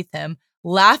beneath him,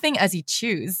 laughing as he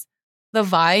chews. The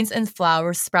vines and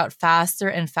flowers sprout faster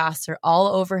and faster all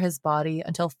over his body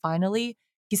until finally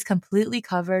he's completely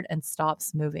covered and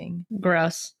stops moving.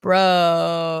 Gross.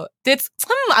 Bro.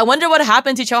 I wonder what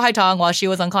happened to Cho Haitong while she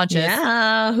was unconscious.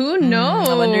 Yeah, who knows?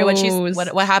 I wonder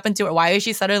what happened to her. Why is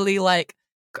she suddenly like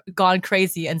gone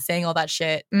crazy and saying all that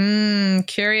shit?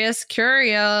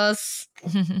 Curious.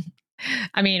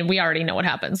 I mean, we already know what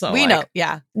happened, so we know.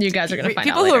 Yeah, you guys are gonna find out.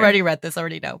 People who already read this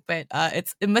already know, but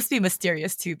it must be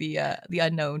mysterious to the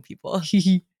unknown people.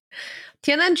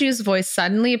 Tiananju's voice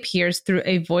suddenly appears through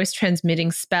a voice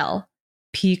transmitting spell.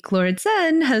 Peak Lord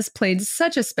Zen has played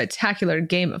such a spectacular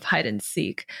game of hide and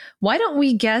seek. Why don't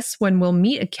we guess when we'll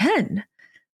meet again?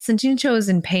 Shen Qingqiu is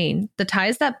in pain. The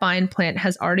ties that bind plant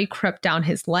has already crept down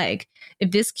his leg.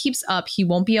 If this keeps up, he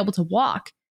won't be able to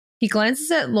walk. He glances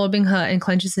at Lo Binghe and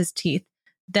clenches his teeth.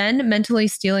 Then, mentally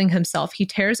steeling himself, he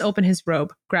tears open his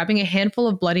robe, grabbing a handful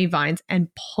of bloody vines, and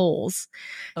pulls.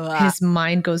 Ugh. His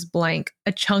mind goes blank.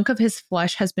 A chunk of his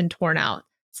flesh has been torn out.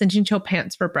 Shen Qingqiu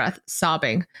pants for breath,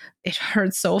 sobbing. It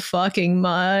hurts so fucking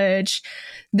much.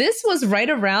 This was right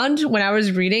around when I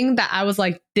was reading that I was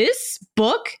like, this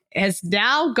book has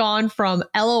now gone from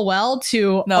LOL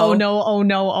to no. Oh no, oh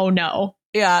no, oh no.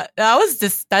 Yeah, that's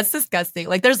disgusting.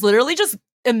 Like, there's literally just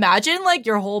imagine like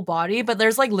your whole body, but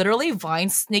there's like literally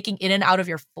vines snaking in and out of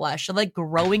your flesh, and like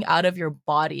growing out of your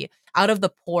body, out of the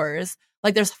pores.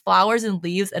 Like there's flowers and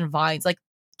leaves and vines, like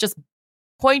just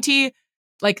pointy,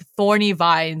 like thorny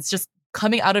vines just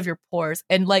coming out of your pores.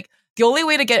 And like the only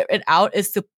way to get it out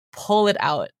is to pull it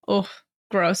out. Oh,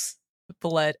 gross.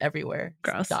 Blood everywhere.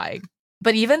 Gross. Dying.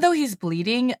 But even though he's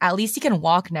bleeding, at least he can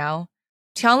walk now.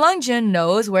 Tianlangjin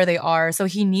knows where they are, so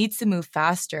he needs to move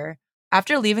faster.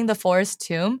 After leaving the forest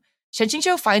tomb, Shen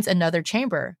Qingqiu finds another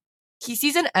chamber. He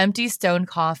sees an empty stone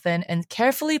coffin and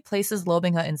carefully places Luo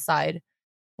Binghe inside.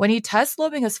 When he tests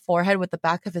Luo Binghe's forehead with the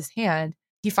back of his hand,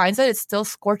 he finds that it's still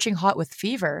scorching hot with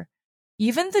fever.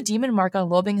 Even the demon mark on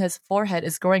Luo Binghe's forehead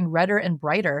is growing redder and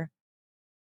brighter.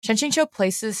 Shen Qingqiu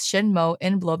places Shin Mo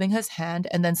in Luo Binghe's hand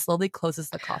and then slowly closes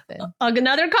the coffin.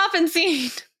 Another coffin scene.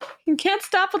 You can't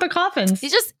stop with the coffins.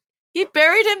 He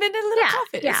buried him in a little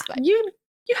coffin. Yeah,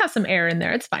 you have some air in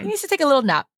there. It's fine. He needs to take a little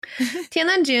nap.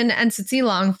 Tianlanjin and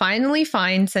Cixi finally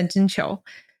find Shen Qingqiu.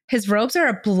 His robes are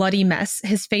a bloody mess.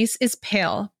 His face is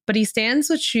pale, but he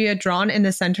stands with Xue drawn in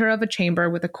the center of a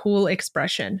chamber with a cool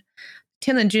expression.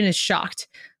 Tianlanjin is shocked.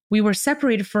 We were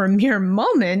separated for a mere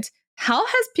moment. How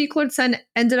has Peak Lord Sen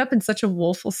ended up in such a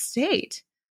woeful state?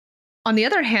 On the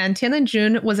other hand,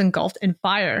 Tianlanjin was engulfed in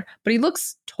fire, but he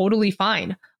looks totally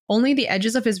fine. Only the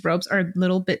edges of his robes are a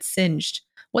little bit singed.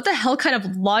 What the hell kind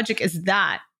of logic is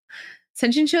that?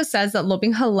 Shen Qingqiu says that Luo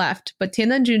Binghe left, but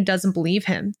Tianlanjin doesn't believe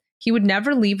him. He would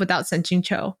never leave without Shen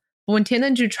Qingqiu. But when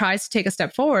Tianlanjin tries to take a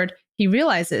step forward, he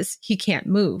realizes he can't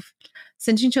move.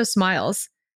 Shen Qingqiu smiles.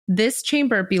 This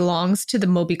chamber belongs to the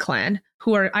Mobi clan,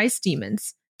 who are ice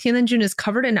demons. Tianlanjin is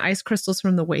covered in ice crystals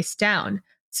from the waist down.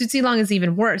 Cixi is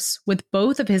even worse, with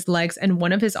both of his legs and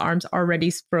one of his arms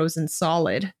already frozen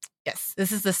solid. Yes,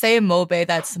 this is the same Mobe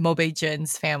that's Mobe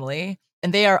Jin's family,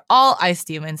 and they are all ice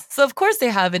demons, so of course they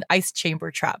have an ice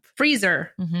chamber trap.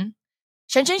 Freezer.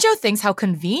 Shen Qingqiu thinks how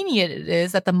convenient it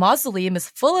is that the mausoleum is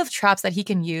full of traps that he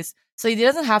can use, so he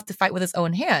doesn't have to fight with his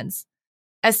own hands.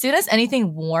 As soon as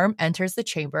anything warm enters the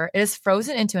chamber, it is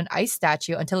frozen into an ice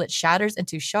statue until it shatters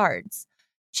into shards.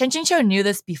 Shen Qingqiu knew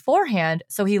this beforehand,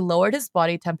 so he lowered his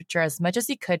body temperature as much as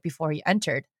he could before he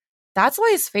entered. That's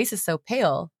why his face is so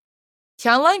pale.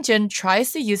 Tianlangjin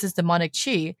tries to use his demonic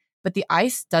qi, but the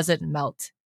ice doesn't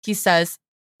melt. He says,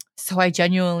 "So I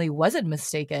genuinely wasn't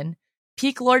mistaken.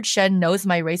 Peak Lord Shen knows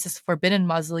my race's forbidden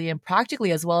mausoleum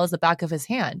practically as well as the back of his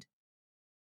hand."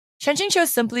 Shen Qingqiu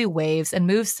simply waves and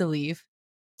moves to leave.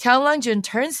 Tianlangjin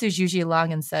turns to Zhu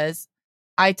Jilang and says,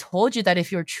 "I told you that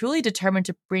if you're truly determined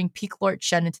to bring Peak Lord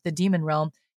Shen into the demon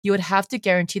realm, you would have to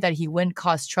guarantee that he wouldn't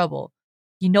cause trouble.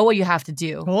 You know what you have to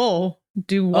do." Oh,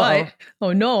 do what? Uh-oh.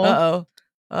 Oh no.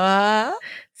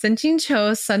 Shen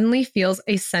Qingqiu suddenly feels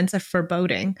a sense of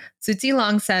foreboding. Zhu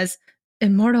Jilang says,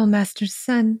 "Immortal Master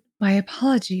Sen, my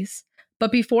apologies."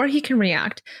 But before he can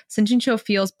react, Shen Qingqiu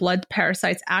feels blood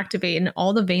parasites activate in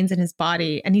all the veins in his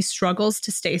body, and he struggles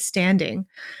to stay standing.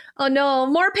 Oh no,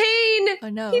 more pain! Oh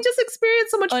no. He just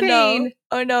experienced so much pain. No.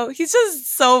 Oh no, he's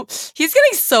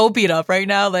getting so beat up right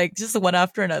now, like just one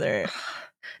after another.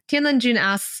 Tianlanjin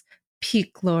asks,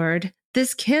 "Peak Lord,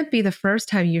 this can't be the first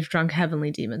time you've drunk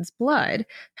Heavenly Demon's blood.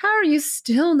 How are you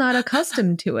still not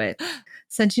accustomed to it?"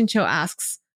 Shen Qingqiu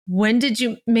asks, "When did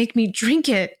you make me drink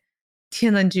it?"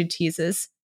 Tianlanjin teases,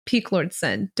 "Peak Lord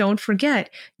Sen, don't forget,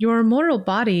 your immortal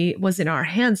body was in our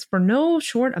hands for no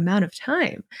short amount of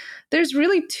time. There's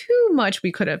really too much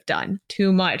we could have done.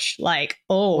 Too much. Like,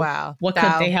 wow. What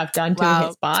could they have done to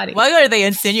his body?" What are they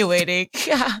insinuating?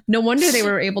 No wonder they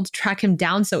were able to track him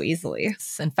down so easily.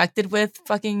 It's infected with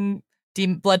fucking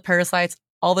blood parasites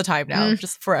all the time now,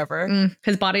 just forever.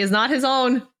 His body is not his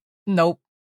own. Nope.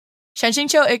 Shen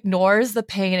Qingqiu ignores the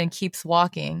pain and keeps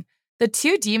walking. The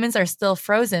two demons are still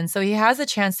frozen, so he has a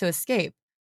chance to escape.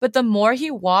 But the more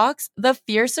he walks, the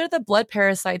fiercer the blood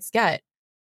parasites get.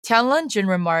 Tianlanjin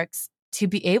remarks, "To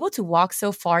be able to walk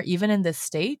so far even in this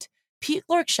state, Pete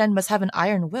Lord Shen must have an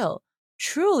iron will.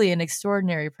 Truly an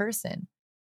extraordinary person.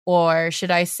 Or should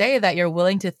I say that you're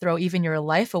willing to throw even your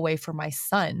life away for my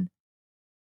son?"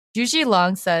 Zhu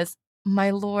Jilang says, "My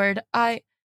lord,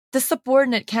 the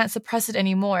subordinate can't suppress it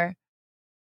anymore."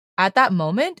 At that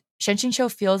moment, Shen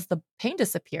Qingqiu feels the pain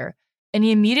disappear, and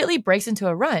he immediately breaks into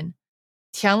a run.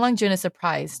 Tianlangjin is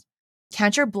surprised.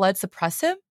 "Can't your blood suppress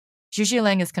him?" Zhu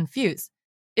Jilang is confused.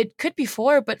 "It could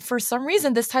before, but for some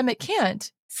reason this time it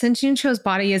can't." Shen Qingqiu's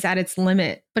body is at its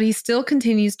limit, but he still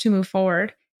continues to move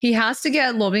forward. He has to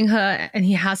get Luo Binghe and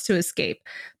he has to escape,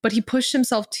 but he pushed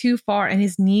himself too far and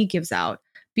his knee gives out.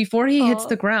 Before he hits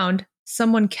the ground,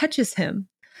 someone catches him.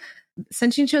 Shen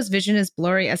Qingqiu's vision is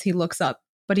blurry as he looks up,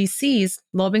 but he sees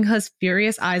Lo Binghe's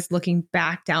furious eyes looking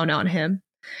back down on him.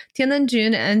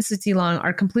 Tianlin and Su Zilang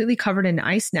are completely covered in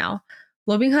ice now.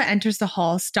 Lo Binghe enters the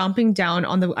hall, stomping down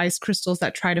on the ice crystals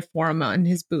that try to form on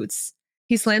his boots.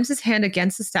 He slams his hand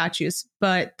against the statues,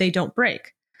 but they don't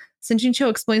break. Sen Qingqiu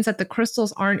explains that the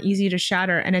crystals aren't easy to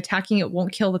shatter and attacking it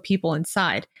won't kill the people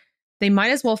inside. They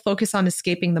might as well focus on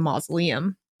escaping the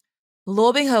mausoleum.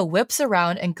 Lo Binghe whips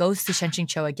around and goes to Shen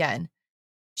Qingqiu again.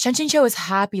 Shen Qingqiu is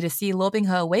happy to see Lo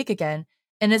Binghe awake again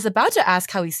and is about to ask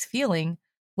how he's feeling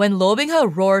when Lo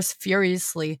Binghe roars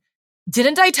furiously,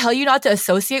 "Didn't I tell you not to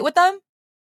associate with them?"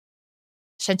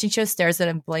 Shen Qingqiu stares at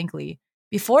him blankly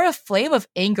before a flame of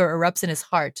anger erupts in his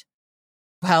heart.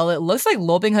 Well, it looks like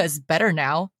Lo Binghe is better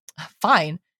now.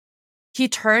 Fine. He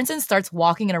turns and starts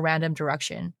walking in a random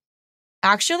direction.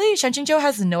 Actually, Shen Qingqiu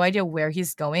has no idea where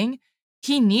he's going.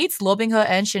 He needs Lo Binghe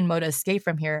and Shinmo to escape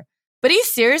from here, but he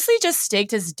seriously just staked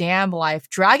his damn life,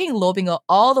 dragging Lo Binghe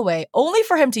all the way, only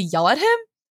for him to yell at him?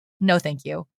 No thank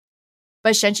you.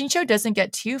 But Shen Qingqiu doesn't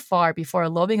get too far before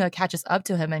Lo Binghe catches up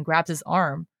to him and grabs his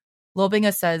arm. Lo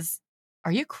Binghe says,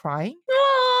 "Are you crying?"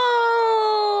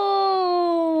 Oh!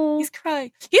 He's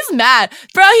crying. He's mad.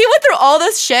 Bro, he went through all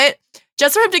this shit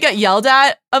just for him to get yelled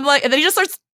at. I'm like, and then he just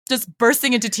starts just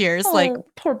bursting into tears. Like,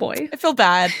 poor boy. I feel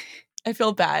bad. I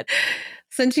feel bad.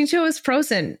 Sen Qingqiu is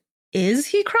frozen. Is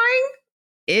he crying?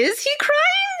 Is he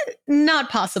crying?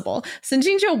 Not possible. Sen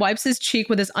Qingqiu wipes his cheek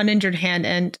with his uninjured hand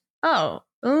and, oh,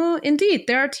 indeed,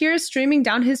 there are tears streaming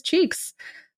down his cheeks.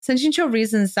 Sen Qingqiu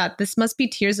reasons that this must be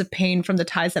tears of pain from the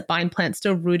ties that bind Plant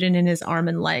still rooted in his arm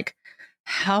and leg.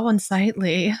 How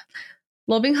unsightly.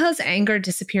 Lo Binghe's anger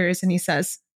disappears and he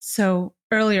says, "So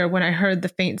earlier when I heard the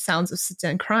faint sounds of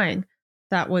Siten crying,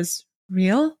 that was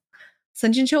real?"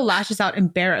 Sen Qingqiu lashes out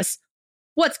embarrassed.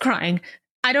 "What's crying?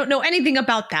 I don't know anything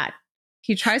about that."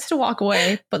 He tries to walk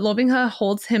away, but Lo Binghe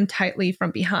holds him tightly from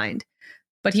behind.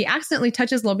 But he accidentally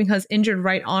touches Lo Binghe's injured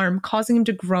right arm, causing him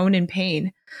to groan in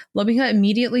pain. Lo Binghe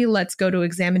immediately lets go to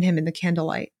examine him in the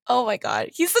candlelight. Oh my god.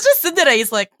 He's such a tsundere.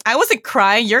 He's like, "I wasn't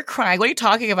crying. You're crying. What are you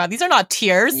talking about? These are not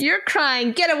tears." "You're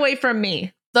crying. Get away from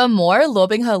me." The more Lo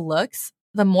Binghe looks,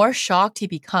 the more shocked he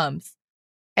becomes.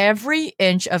 Every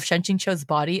inch of Shen Qingqiu's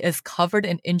body is covered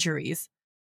in injuries.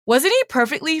 Wasn't he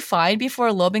perfectly fine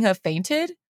before Lo Binghe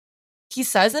fainted? He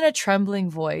says in a trembling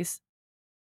voice,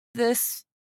 "This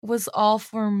was all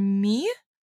for me?"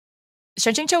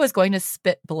 Shen Qingqiu is going to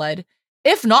spit blood.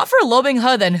 If not for Lo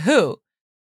Binghe, then who?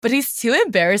 But he's too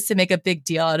embarrassed to make a big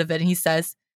deal out of it, and he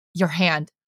says, "Your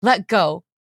hand. Let go."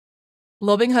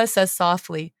 Lo Binghe says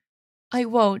softly, "I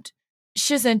won't.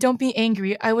 Shizhen, don't be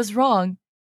angry. I was wrong."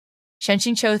 Shen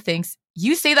Qingqiu thinks,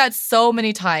 "You say that so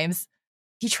many times."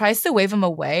 He tries to wave him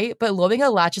away, but Lo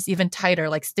Binghe latches even tighter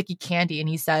like sticky candy, and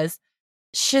he says,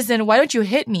 "Shizhen, why don't you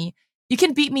hit me? You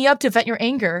can beat me up to vent your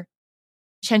anger."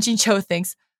 Shen Qingqiu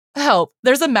thinks, "Help,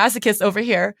 there's a masochist over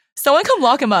here. Someone come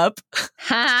lock him up."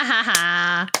 Ha ha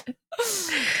ha.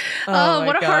 Oh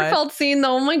what a God. heartfelt scene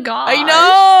though. Oh my god. I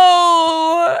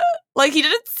know! Like, he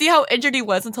didn't see how injured he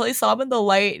was until he saw him in the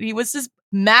light. He was just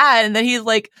mad, and then he,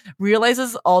 like,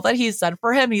 realizes all that he's done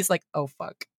for him. He's like, oh,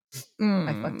 fuck.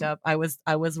 I fucked up. I was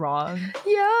wrong.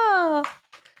 Yeah.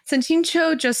 Sen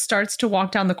Qingqiu just starts to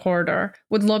walk down the corridor,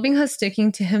 with Lo Binghe sticking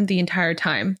to him the entire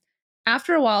time.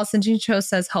 After a while, Sen Qingqiu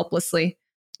says helplessly,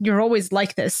 "You're always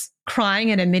like this,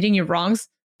 crying and admitting your wrongs,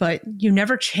 but you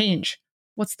never change.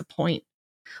 What's the point?"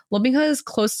 Lo Binghe is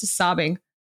close to sobbing.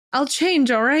 "I'll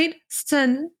change, all right?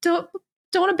 Sen, don't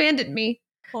abandon me."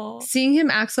 Aww. Seeing him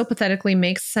act so pathetically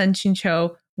makes Sen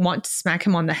Qingqiu want to smack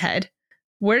him on the head.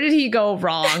 Where did he go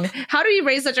wrong? How did he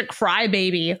raise such a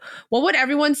crybaby? What would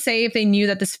everyone say if they knew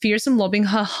that this fearsome Lo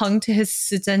Binghe hung to his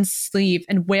Sizen's sleeve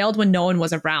and wailed when no one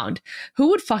was around? Who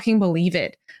would fucking believe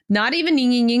it? Not even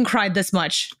Ying Ying Ying cried this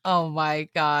much. Oh my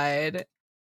god.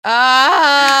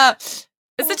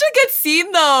 It's such a good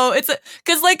scene though. It's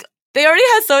because like they already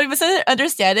had so many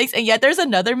misunderstandings, and yet there's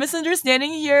another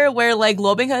misunderstanding here where like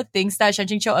Lo Binghe thinks that Shen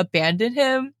Qingqiu abandoned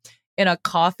him in a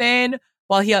coffin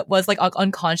while he was like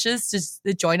unconscious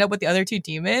to join up with the other two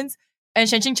demons. And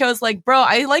Shen Qingqiu is like, "Bro,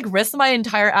 I like risked my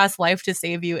entire ass life to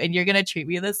save you, and you're gonna treat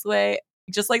me this way?"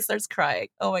 He just like starts crying.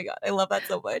 Oh my god, I love that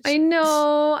so much. I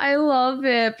know, I love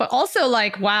it. But also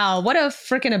like, wow, what a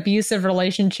freaking abusive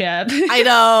relationship. I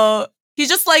know. He's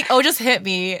just like, "Oh, just hit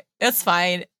me. It's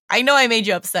fine. I know I made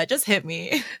you upset. Just hit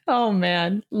me." Oh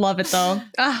man, love it though.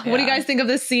 What do you guys think of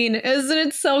this scene? Isn't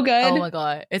it so good? Oh my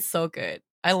god, it's so good.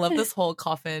 I love this whole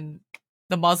coffin,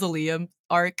 the mausoleum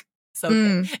arc. So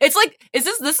good. It's like, this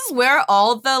is where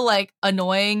all the like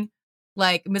annoying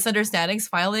like misunderstandings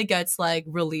finally gets like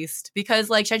released because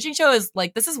like Shenjing Cho is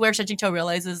like this is where Shenjing Cho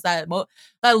realizes that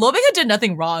that Lo Binghe did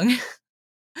nothing wrong.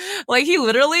 Like he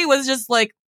literally was just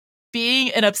like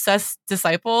being an obsessed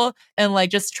disciple and like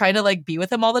just trying to like be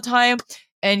with him all the time.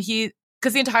 And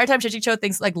because the entire time Shenjing Cho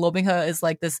thinks like Lo Binghe is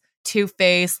like this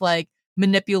two-faced like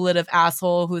manipulative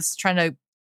asshole who's trying to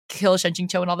kill Shenjing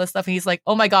Cho and all this stuff. And he's like,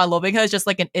 oh my god, Lo Binghe is just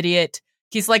like an idiot.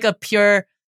 He's like he's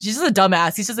just a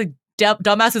dumbass. He's just a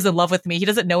dumbass who's in love with me. He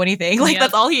doesn't know anything. Like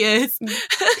that's all he is.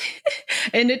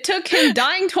 And it took him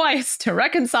dying twice to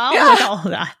reconcile with all of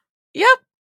that. Yep.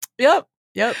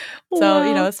 So,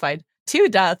 you know, it's fine. Two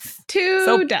deaths. Two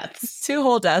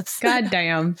whole deaths. God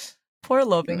damn. Poor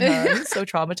Lo Binghe. So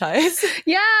traumatized.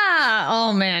 Yeah.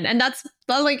 Oh man. And that's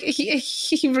like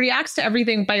he reacts to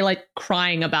everything by like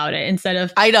crying about it instead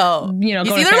of I know. You know,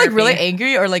 he's either like really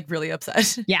angry or like really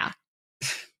upset. Yeah.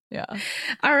 Yeah.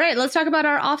 All right, let's talk about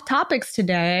our off topics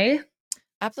today.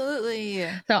 Absolutely.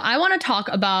 So I want to talk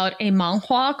about a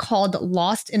manhwa called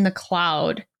Lost in the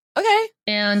Cloud. Okay.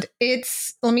 And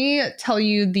let me tell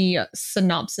you the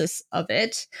synopsis of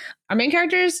it. Our main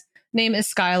character's name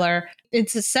is Skylar.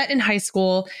 It's set in high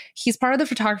school. He's part of the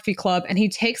photography club and he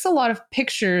takes a lot of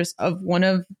pictures of one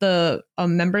of the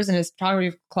members in his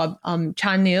photography club,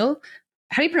 Chanil.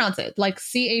 How do you pronounce it? Like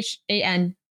Chanil.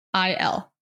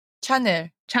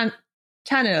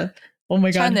 Channel. Oh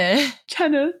my god.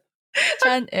 Channel.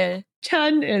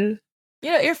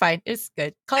 You know, you're fine. It's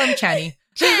good. Call him Channy.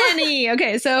 Channy.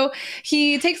 Okay, so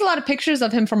he takes a lot of pictures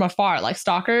of him from afar, like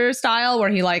stalker style, where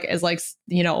he like is like,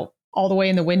 you know, all the way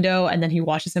in the window and then he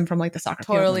watches him from like the soccer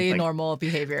field. Totally normal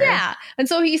behavior. Yeah. And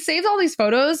so he saves all these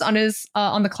photos on his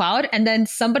on the cloud, and then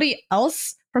somebody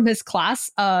else from his class,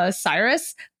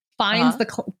 Cyrus,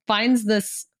 finds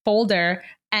this folder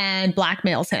and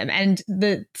blackmails him. And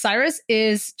the Cyrus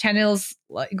is Chanel's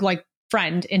like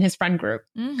friend in his friend group.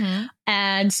 Mm-hmm.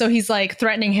 And so he's like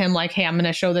threatening him like, hey, I'm going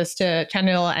to show this to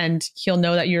Chanel and he'll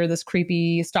know that you're this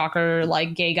creepy stalker,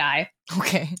 like gay guy.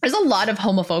 Okay. There's a lot of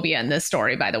homophobia in this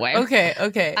story, by the way.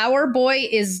 Okay. Our boy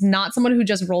is not someone who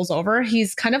just rolls over.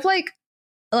 He's kind of like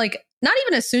not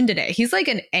even a tsundere. He's like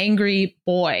an angry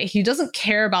boy. He doesn't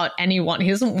care about anyone. He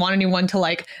doesn't want anyone to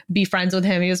like be friends with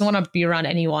him. He doesn't want to be around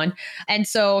anyone. And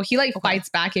so he like fights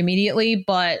back immediately,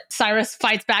 but Cyrus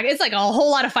fights back. It's like a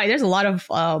whole lot of fight. There's a lot of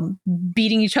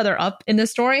beating each other up in this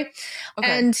story. Okay.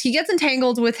 And he gets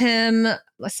entangled with him.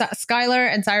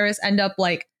 Skylar and Cyrus end up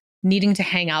like needing to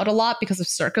hang out a lot because of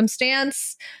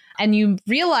circumstance. And you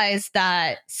realize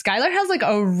that Skylar has like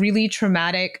a really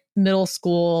traumatic middle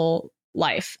school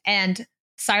life, and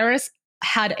Cyrus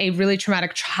had a really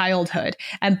traumatic childhood,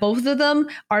 and both of them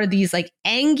are these like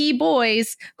angry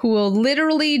boys who will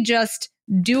literally just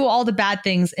do all the bad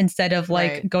things instead of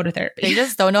like go to therapy. They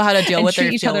just don't know how to deal with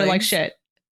treat each other like shit.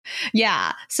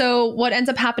 Yeah. So what ends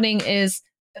up happening is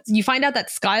you find out that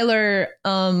Skylar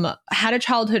had a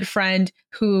childhood friend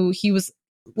who he was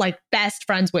like best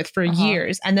friends with for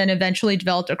years, and then eventually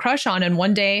developed a crush on, and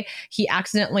one day he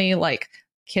accidentally like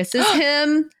kisses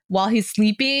him while he's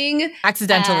sleeping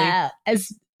accidentally.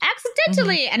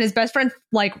 And his best friend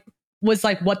like was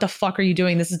like, what the fuck are you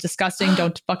doing? This is disgusting.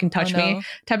 Don't fucking touch me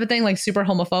type of thing, like super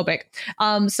homophobic.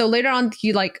 So later on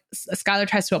he like Skylar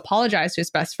tries to apologize to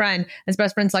his best friend. His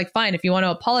best friend's like, fine, if you want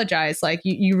to apologize, like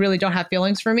you really don't have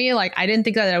feelings for me, like I didn't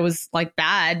think that I was like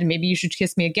bad, maybe you should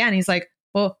kiss me again. He's like,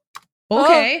 well,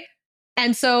 okay.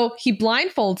 And so he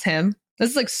blindfolds him. This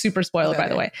is like super spoiler, by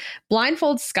the way.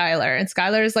 Blindfolds Skylar, and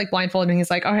Skylar is like blindfolded, and he's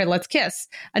like, all right, let's kiss.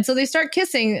 And so they start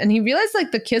kissing, and he realizes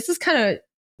like the kiss is kind of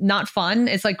not fun.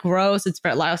 It's like gross. It's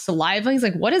very loud saliva. He's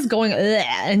like, what is going on?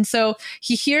 And so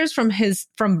he hears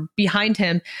from behind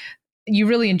him, you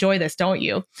really enjoy this, don't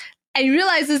you? And he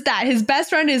realizes that his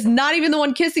best friend is not even the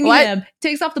one kissing him.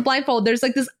 Takes off the blindfold. There's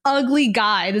like this ugly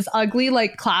guy, this ugly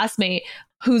like classmate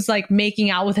who's like making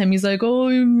out with him. He's like, oh,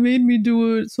 you made me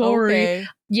do it. Sorry. Okay.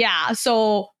 Yeah.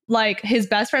 So like his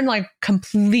best friend like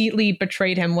completely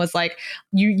betrayed him, was like,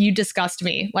 you disgust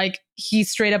me. Like he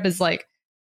straight up is like,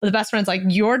 the best friend's like,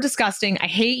 you're disgusting. I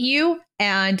hate you.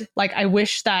 And like, I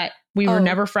wish that we were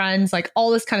never friends. Like all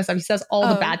this kind of stuff. He says all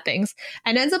the bad things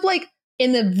and ends up like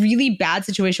in the really bad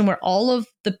situation where all of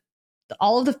the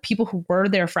people who were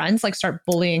their friends like start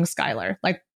bullying Skylar,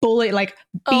 like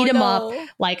beat him up,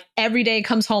 like every day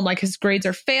comes home, like his grades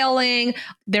are failing.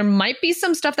 There might be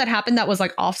some stuff that happened that was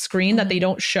like off screen that they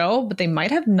don't show, but they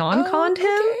might have non-conned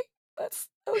him. That's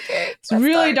okay. It's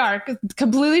really dark.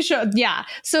 Completely show. Yeah.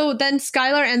 So then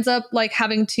Skylar ends up like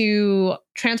having to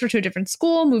transfer to a different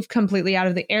school, move completely out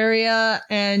of the area,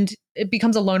 and it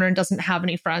becomes a loner and doesn't have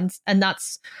any friends. And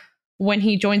that's when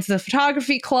he joins the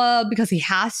photography club because he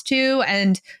has to.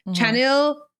 And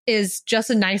Chanil is just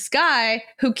a nice guy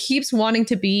who keeps wanting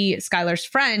to be Skylar's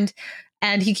friend.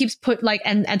 And he keeps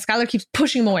and Skylar keeps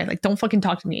pushing him away. Like, don't fucking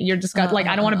talk to me. You're just like,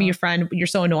 I don't want to be your friend. You're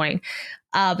so annoying.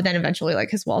 But then eventually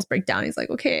like his walls break down. He's like,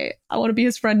 okay, I want to be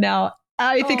his friend now.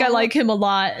 I think I like him a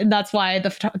lot. And that's why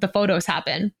the photos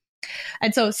happen.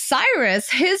 And so Cyrus,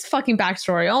 his fucking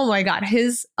backstory, oh my God,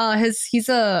 he's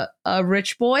a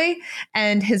rich boy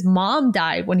and his mom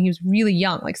died when he was really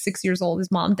young, like 6 years old.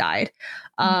 His mom died.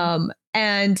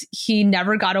 And he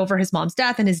never got over his mom's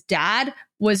death. And his dad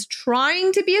was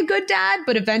trying to be a good dad,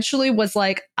 but eventually was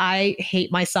like, I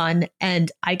hate my son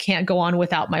and I can't go on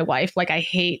without my wife. Like, I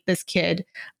hate this kid.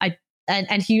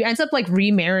 And he ends up like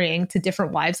remarrying to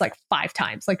different wives like 5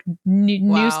 times, like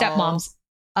new stepmoms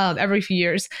every few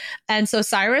years. And so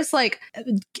Cyrus like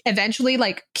eventually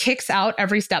like kicks out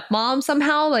every stepmom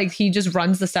somehow. Like he just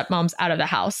runs the stepmoms out of the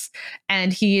house,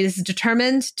 and he is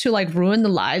determined to like ruin the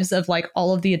lives of like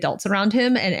all of the adults around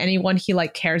him and anyone he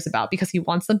like cares about, because he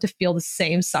wants them to feel the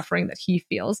same suffering that he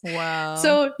feels. Wow.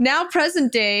 So now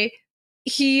present day,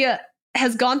 he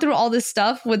has gone through all this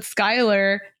stuff with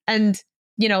Skylar, and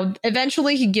you know,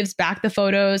 eventually he gives back the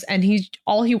photos, and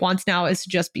all he wants now is to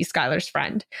just be Skylar's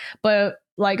friend. But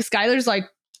like Skylar's like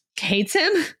hates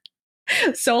him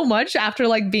so much after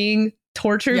like being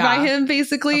tortured by him,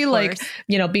 basically, like,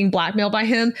 you know, being blackmailed by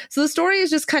him. So the story is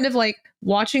just kind of like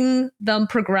watching them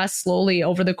progress slowly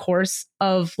over the course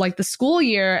of like the school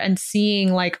year and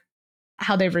seeing like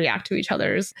how they react to each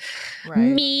other's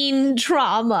mean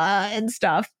trauma and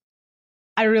stuff.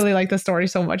 I really like the story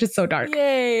so much. It's so dark.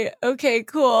 Yay. Okay,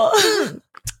 cool.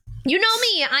 You know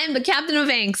me. I'm the captain of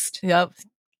angst. Yep.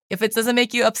 If it doesn't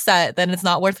make you upset, then it's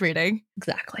not worth reading.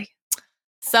 Exactly.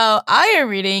 So I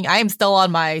am still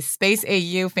on my Space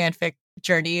AU fanfic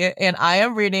journey, and I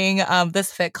am reading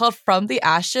this fic called From the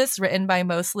Ashes, written by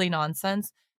Mostly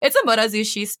Nonsense. It's a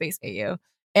Murazushi Space AU.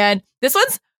 And this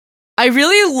one's, I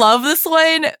really love this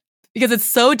one because it's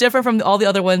so different from all the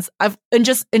other ones. And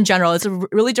just in general, it's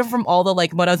really different from all the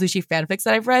like Murazushi fanfics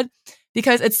that I've read,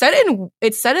 because it's set in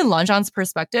Lanjan's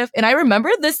perspective. And I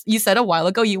remember this, you said a while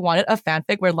ago you wanted a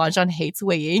fanfic where Lanjan hates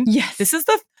Wei Ying. Yes. This is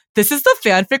the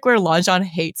fanfic where Lanjan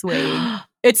hates Wei Ying.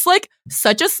 It's like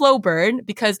such a slow burn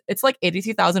because it's like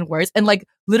 82,000 words, and like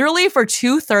literally for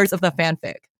 2/3 of the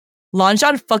fanfic,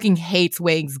 Lanjan fucking hates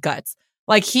Wei Ying's guts.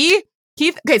 Like here's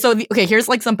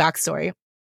like some backstory.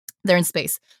 They're in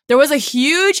space. There was a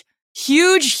huge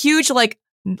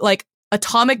like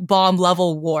atomic bomb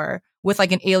level war with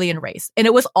like an alien race. And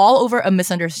it was all over a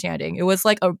misunderstanding. It was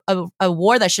like a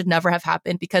war that should never have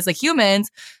happened, because the humans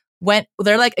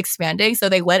they're like expanding. So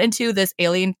they went into this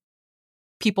alien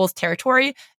people's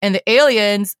territory, and the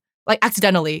aliens like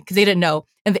accidentally, because they didn't know.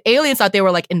 And the aliens thought they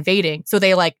were like invading. So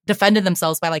they like defended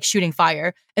themselves by like shooting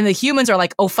fire. And the humans are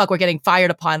like, oh fuck, we're getting fired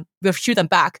upon. We'll shoot them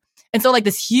back. And so like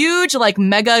this huge like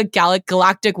mega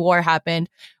galactic war happened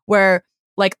where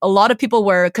like a lot of people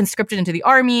were conscripted into the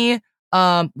army.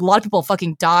 A lot of people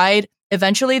fucking died.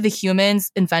 Eventually the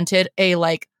humans invented a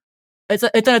like, it's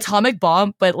an atomic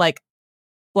bomb, but like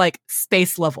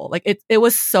space level. Like it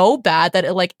was so bad that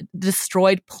it like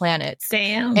destroyed planets.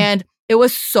 Damn. And it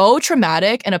was so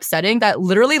traumatic and upsetting that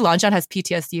literally Lanjan has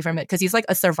PTSD from it, because he's like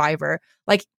a survivor.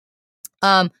 Like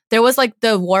there was like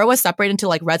the war was separated into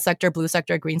like red sector, blue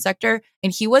sector, green sector,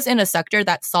 and he was in a sector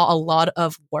that saw a lot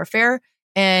of warfare,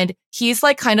 and he's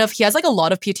like he has like a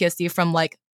lot of PTSD from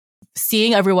like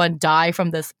seeing everyone die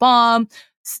from this bomb.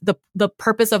 The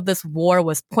purpose of this war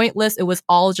was pointless. It was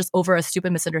all just over a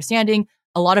stupid misunderstanding.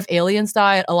 A lot of aliens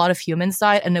died, a lot of humans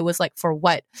died, and it was like, for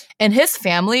what? And his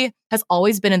family has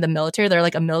always been in the military. They're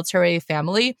like a military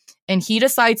family, and he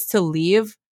decides to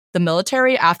leave the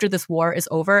military after this war is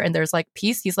over and there's like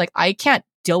peace. He's like, I can't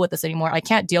deal with this anymore. I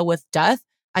can't deal with death.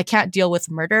 I can't deal with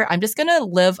murder. I'm just gonna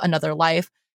live another life.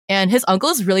 And his uncle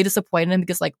is really disappointed in him,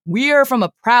 because like, we are from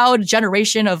a proud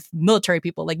generation of military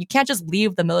people. Like, you can't just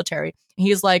leave the military. And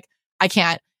he's like, I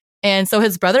can't. And so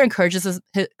his brother encourages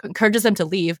him to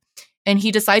leave. And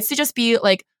he decides to just be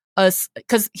like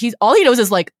because all he knows is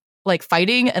like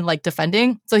fighting and like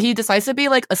defending. So he decides to be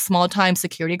like a small time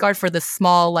security guard for this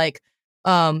small like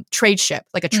trade ship,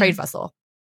 like a trade vessel.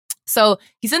 So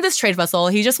he's in this trade vessel.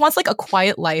 He just wants like a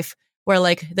quiet life where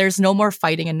like there's no more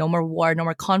fighting and no more war, no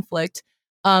more conflict.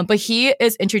 But he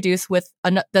is introduced with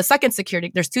the second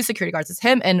security. There's 2 security guards. It's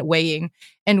him and Wei Ying.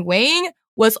 And Wei Ying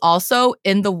was also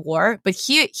in the war, but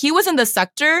he was in the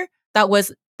sector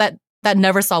that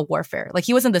never saw warfare. Like,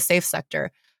 he was in the safe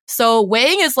sector. So Wei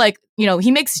Ying is like, you know,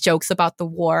 he makes jokes about the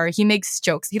war. He makes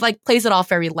jokes. He like plays it off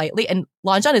very lightly. And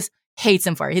Lanjan is hates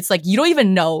him for it. It's like, you don't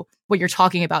even know what you're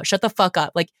talking about. Shut the fuck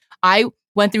up. Like, I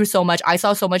went through so much. I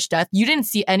saw so much death. You didn't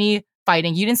see any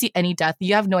fighting. You didn't see any death.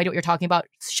 You have no idea what you're talking about.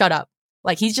 Shut up.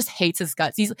 Like, he just hates his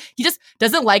guts. He just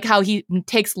doesn't like how he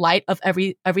takes light of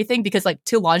everything, because like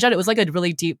to Lanjan, it was like a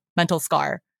really deep mental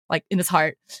scar, like in his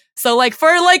heart. So like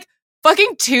for like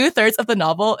fucking 2/3 of the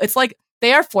novel, it's like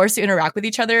they are forced to interact with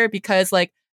each other, because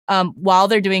like while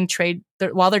they're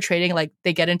trading, like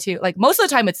they get into, like, most of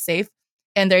the time it's safe,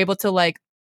 and they're able to like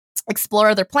explore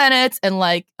other planets and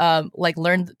like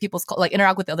learn people's like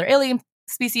interact with the other alien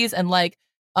species, and like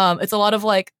it's a lot of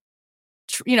like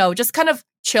just kind of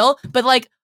chill, but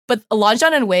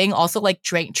Lanjan and Wang also like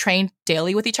train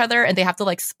daily with each other, and they have to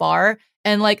like spar,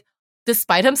 and like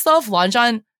despite himself,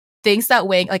 Lanjan thinks that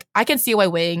Wang, like, I can see why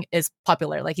Wang is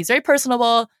popular. Like, he's very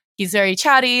personable, he's very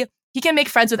chatty, he can make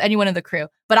friends with anyone in the crew,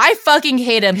 but I fucking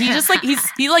hate him. He just like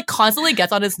he like constantly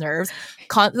gets on his nerves.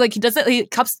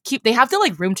 They have to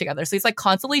like room together, so he's like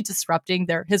constantly disrupting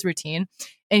his routine,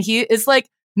 and he is like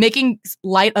making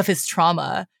light of his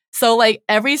trauma. So like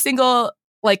every single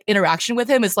like interaction with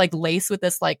him is like laced with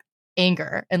this like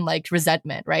anger and like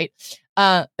resentment, right?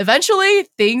 Eventually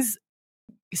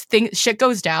shit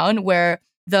goes down where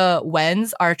the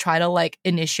Wens are trying to like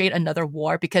initiate another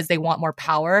war because they want more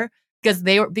power, because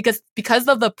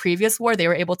of the previous war they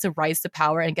were able to rise to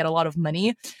power and get a lot of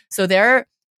money. So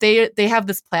they have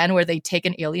this plan where they take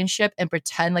an alien ship and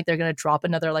pretend like they're going to drop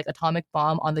another like atomic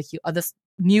bomb on this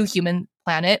new human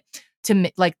planet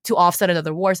to offset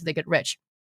another war so they get rich.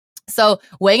 So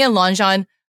Wang and Lanjan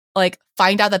like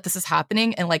find out that this is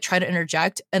happening and like try to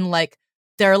interject, and like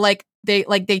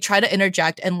they try to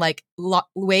interject, and like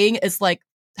Wang is like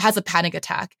has a panic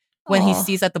attack when he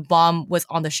sees that the bomb was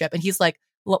on the ship, and he's like,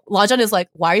 Lanjan is like,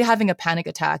 why are you having a panic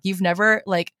attack? You've never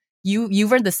like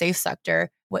you've earned the safe sector.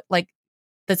 What, like,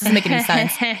 that doesn't make any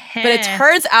sense. But it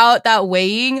turns out that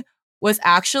Wang was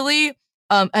actually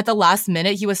at the last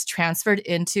minute he was transferred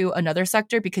into another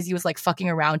sector because he was like fucking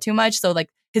around too much. So like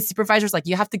his supervisor's like,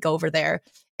 you have to go over there.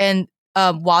 And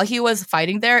while he was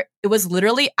fighting there, it was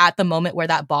literally at the moment where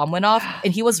that bomb went off,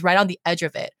 and he was right on the edge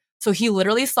of it. So he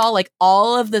literally saw like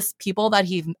all of this people that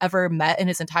he ever met in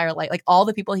his entire life, like all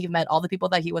the people he met, all the people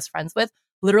that he was friends with,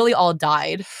 literally all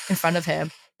died in front of him.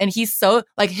 And he's so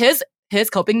like his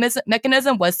coping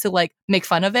mechanism was to like make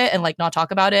fun of it and like not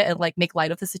talk about it and like make light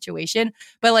of the situation.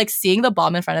 But like seeing the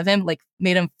bomb in front of him like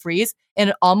made him freeze, and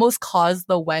it almost caused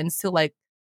the Wens to like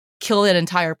kill an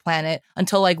entire planet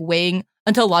until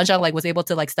Lanjan like was able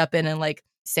to like step in and like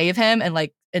save him and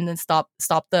then stop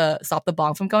the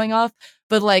bomb from going off.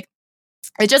 But like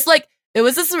it just like there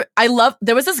was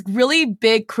this really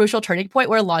big crucial turning point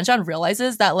where Lanjan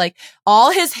realizes that like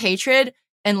all his hatred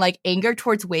and like anger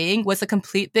towards Wang was a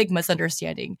complete big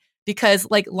misunderstanding, because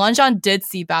like Lanjan did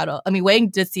see battle. I mean, Wang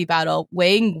did see battle.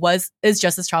 Wang is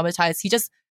just as traumatized.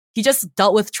 He just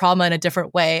dealt with trauma in a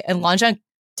different way, and Lanjan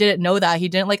didn't know that. He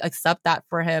didn't like accept that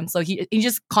for him. So he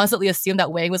just constantly assumed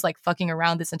that Wang was like fucking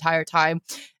around this entire time.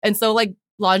 And so like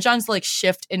Lanjan's like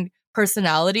shift in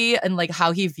personality and like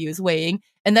how he views Wang.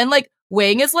 And then like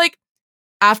Wang is like,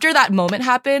 after that moment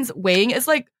happens, Wang is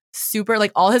like super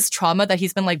like all his trauma that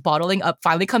he's been like bottling up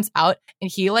finally comes out,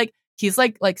 and he's like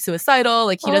suicidal.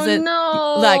 Like he doesn't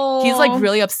like he's like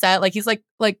really upset. Like he's like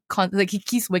he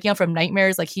keeps waking up from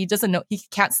nightmares. Like he doesn't know, he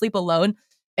can't sleep alone.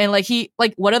 And like he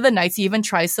like one of the nights he even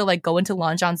tries to like go into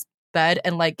Lanjan's bed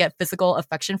and like get physical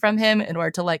affection from him in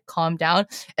order to like calm down.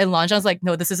 And Lanjan's like,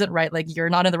 no, this isn't right. Like you're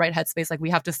not in the right headspace. Like we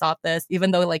have to stop this.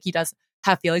 Even though like he does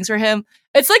have feelings for him.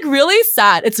 It's like really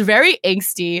sad. It's very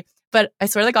angsty, but I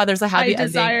swear to God, there's a happy ending. I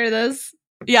desire this.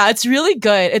 Yeah, it's really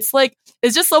good. It's like,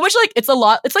 it's just so much like, it's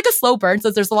like a slow burn. So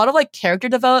there's a lot of like character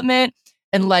development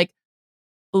and like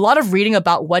a lot of reading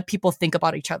about what people think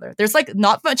about each other. There's like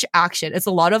not much action. It's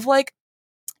a lot of like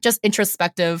just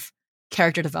introspective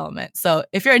character development. So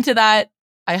if you're into that,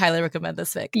 I highly recommend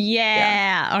this fic.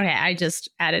 Yeah. Okay, I just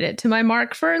added it to my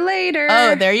mark for later.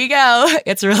 Oh, there you go.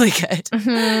 It's really good.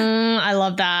 I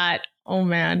love that. Oh,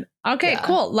 man. Okay,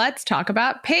 cool. Let's talk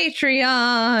about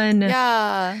Patreon.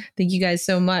 Yeah. Thank you guys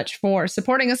so much for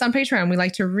supporting us on Patreon. We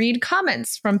like to read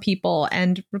comments from people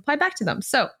and reply back to them.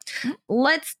 So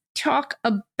let's talk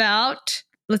about...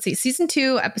 Let's see, season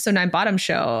 2, episode 9, bottom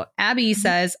show. Abby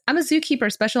says, I'm a zookeeper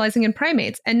specializing in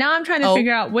primates, and now I'm trying to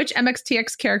figure out which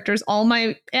MXTX characters all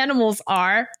my animals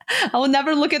are. I will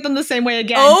never look at them the same way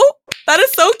again. Oh, that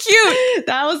is so cute.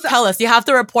 Tell us. You have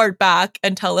to report back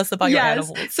and tell us about your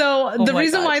animals. So the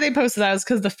reason why they posted that is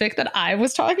because the fic that I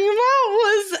was talking about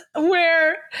was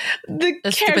where the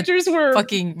characters were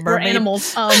fucking were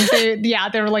animals.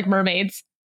 They were like mermaids.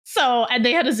 So, and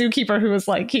they had a zookeeper who was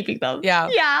like keeping them.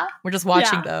 Yeah. We're just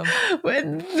watching them.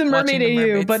 The mermaid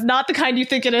AU, but not the kind you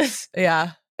think it is.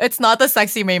 Yeah. It's not the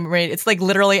sexy mermaid. It's like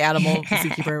literally animal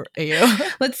zookeeper AU.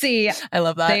 Let's see. I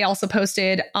love that. They also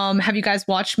posted, have you guys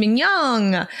watched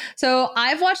Minyoung? So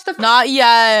I've watched the not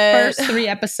yet. first 3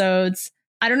 episodes.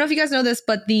 I don't know if you guys know this,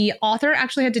 but the author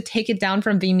actually had to take it down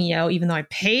from Vimeo, even though I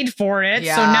paid for it.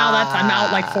 Yeah. So now I'm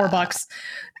out like $4.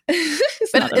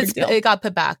 But it got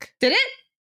put back. Did it?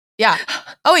 Yeah.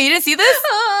 Oh, you didn't see this?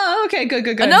 Oh, okay,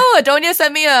 good. No, Adonia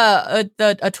sent me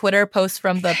a Twitter post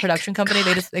from the production company.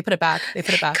 They put it back. They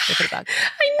put it back.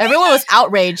 Everyone was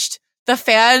outraged. The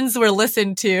fans were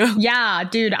listened to. Yeah,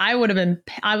 dude, I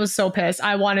was so pissed.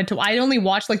 I only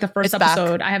watched like the first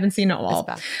episode. Back. I haven't seen it all.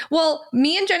 Well,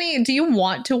 me and Jenny, do you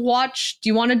want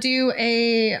to do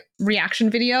a reaction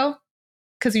video?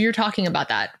 Because you're talking about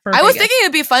that. I was thinking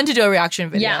it'd be fun to do a reaction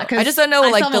video. Yeah, I just don't know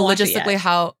like the logistically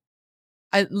how.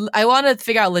 I want to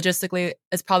figure out logistically.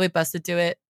 It's probably best to do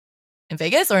it in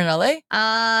Vegas or in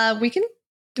LA. We can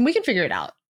figure it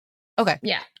out. Okay.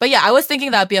 Yeah. But yeah, I was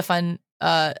thinking that'd be a fun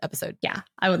episode. Yeah,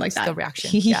 I would like that. A reaction.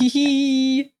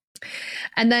 Yeah.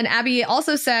 And then Abby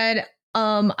also said,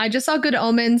 I just saw Good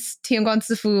Omens Tiangguan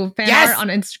Sifu fan art on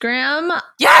Instagram.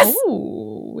 Yes.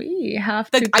 Oh, we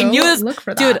have to go I knew this, look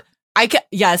for that. Dude,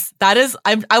 yes, that is.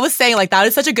 I was saying like that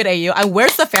is such a good AU.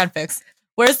 Where's the fanfics?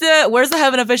 Where's the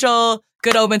Heaven Official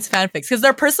Good Omens fanfics? Because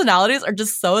their personalities are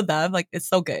just so them. Like, it's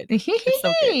so good. It's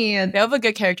so good. They have a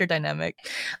good character dynamic.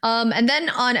 And then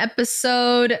on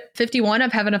episode 51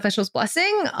 of Heaven Official's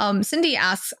Blessing, Cindy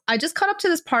asks, I just caught up to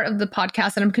this part of the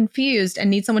podcast and I'm confused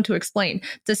and need someone to explain.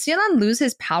 Does Xielan lose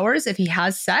his powers if he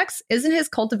has sex? Isn't his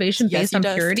cultivation based on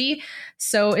purity?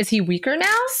 So is he weaker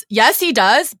now? Yes, he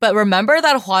does. But remember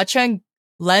that Hua Cheng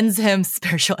lends him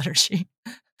spiritual energy.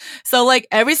 So like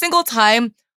every single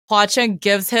time Hua Cheng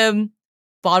gives him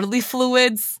bodily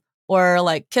fluids or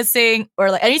like kissing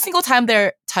or like any single time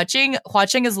they're touching, Hua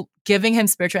Cheng is giving him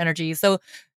spiritual energy. So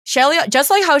Shelion, just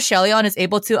like how Shelion is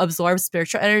able to absorb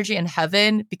spiritual energy in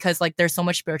heaven because like there's so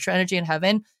much spiritual energy in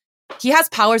heaven, he has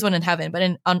powers when in heaven,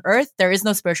 but on earth there is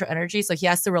no spiritual energy, so he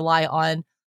has to rely on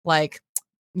like,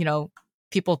 you know,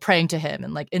 people praying to him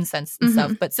and like incense and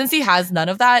stuff. But since he has none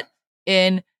of that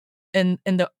in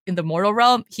the mortal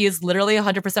realm, he is literally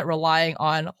 100% relying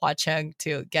on Hua Cheng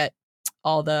to get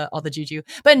all the juju.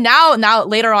 But now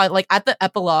later on, like at the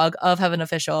epilogue of Heaven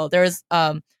Official, there's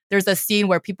a scene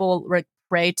where people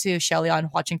pray to Shelion and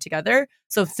Hua Cheng together.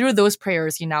 So through those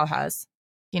prayers, he now has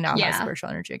spiritual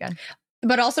energy again.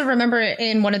 But also remember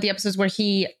in one of the episodes where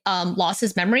he lost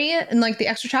his memory in like the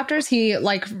extra chapters, he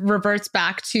like reverts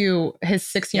back to his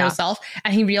 16-year-old self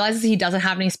and he realizes he doesn't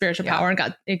have any spiritual power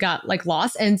and it got like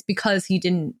lost. And it's because he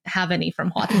didn't have any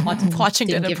from Hua Cheng. Hua Cheng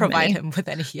didn't provide him with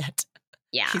any yet.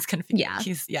 Yeah. He's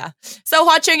confused. Yeah. So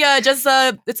Hua Cheng, it's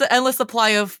an endless supply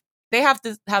of, they have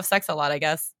to have sex a lot, I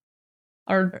guess.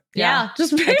 Or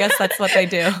just I guess that's what they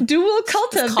do. Dual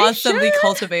cultivation. Just constantly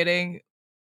cultivating.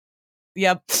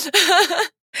 Yep.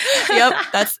 Yep.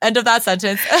 That's end of that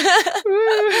sentence.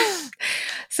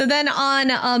 So then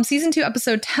on season 2,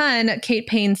 episode 10, Kate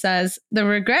Payne says, the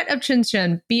regret of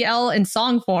Chin BL in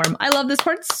song form. I love this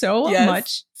part so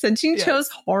much. Senching Cho's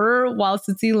horror while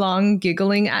Sitsi Long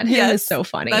giggling at him is so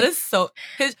funny. That is so...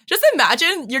 Just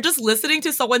imagine you're just listening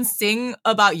to someone sing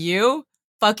about you,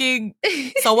 fucking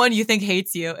someone you think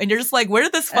hates you. And you're just like, where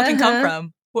did this fucking come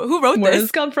from? Who wrote this? Where did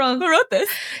this come from? Who wrote this?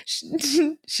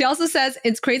 She also says,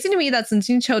 it's crazy to me that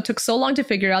Senching Cho took so long to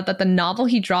figure out that the novel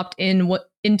he dropped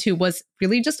into was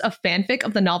really just a fanfic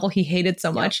of the novel he hated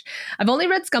so much. I've only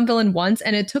read Scum Villain once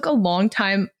and it took a long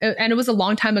time and it was a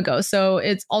long time ago. So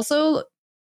it's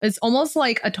almost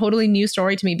like a totally new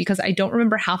story to me because I don't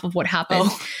remember half of what happened.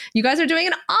 You guys are doing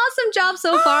an awesome job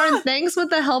so far and thanks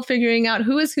with the help figuring out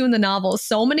who is who in the novel.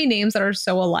 So many names that are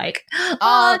so alike.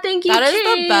 Thank you, That Kate.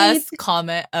 is the best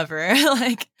comment ever.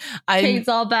 Kate's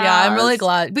all bad. Yeah, I'm really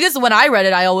glad because when I read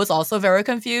it, I was also very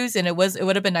confused and it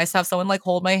would have been nice to have someone like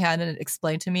hold my hand and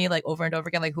explain to me like over and over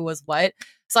again like who was what.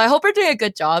 So I hope we're doing a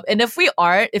good job. And if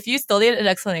you still need an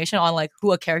explanation on like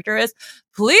who a character is,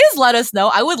 please let us know.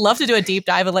 I would love to do a deep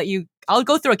dive and I'll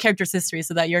go through a character's history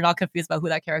so that you're not confused about who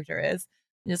that character is.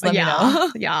 Just let me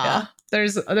know. Yeah.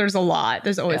 There's a lot.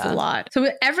 There's always a lot. So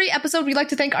every episode, we like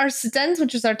to thank our students,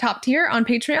 which is our top tier on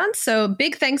Patreon. So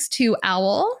big thanks to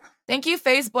Owl. Thank you,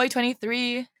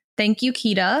 Faceboy23. Thank you,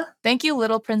 Kita. Thank you,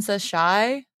 Little Princess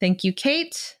Shy. Thank you,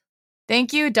 Kate.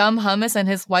 Thank you, Dumb Hummus and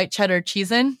his white cheddar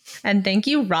cheesin'. And thank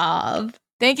you, Rob.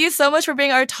 Thank you so much for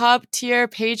being our top tier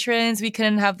patrons. We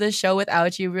couldn't have this show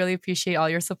without you. Really appreciate all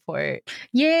your support.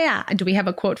 Yeah. And do we have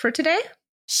a quote for today?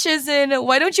 Shizen,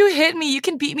 why don't you hit me? You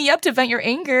can beat me up to vent your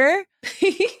anger.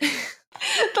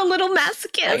 The little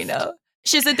masochist. I know.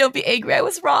 Shizen, don't be angry. I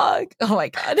was wrong. Oh my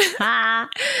God.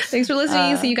 Thanks for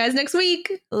listening. See you guys next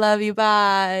week. Love you.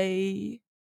 Bye.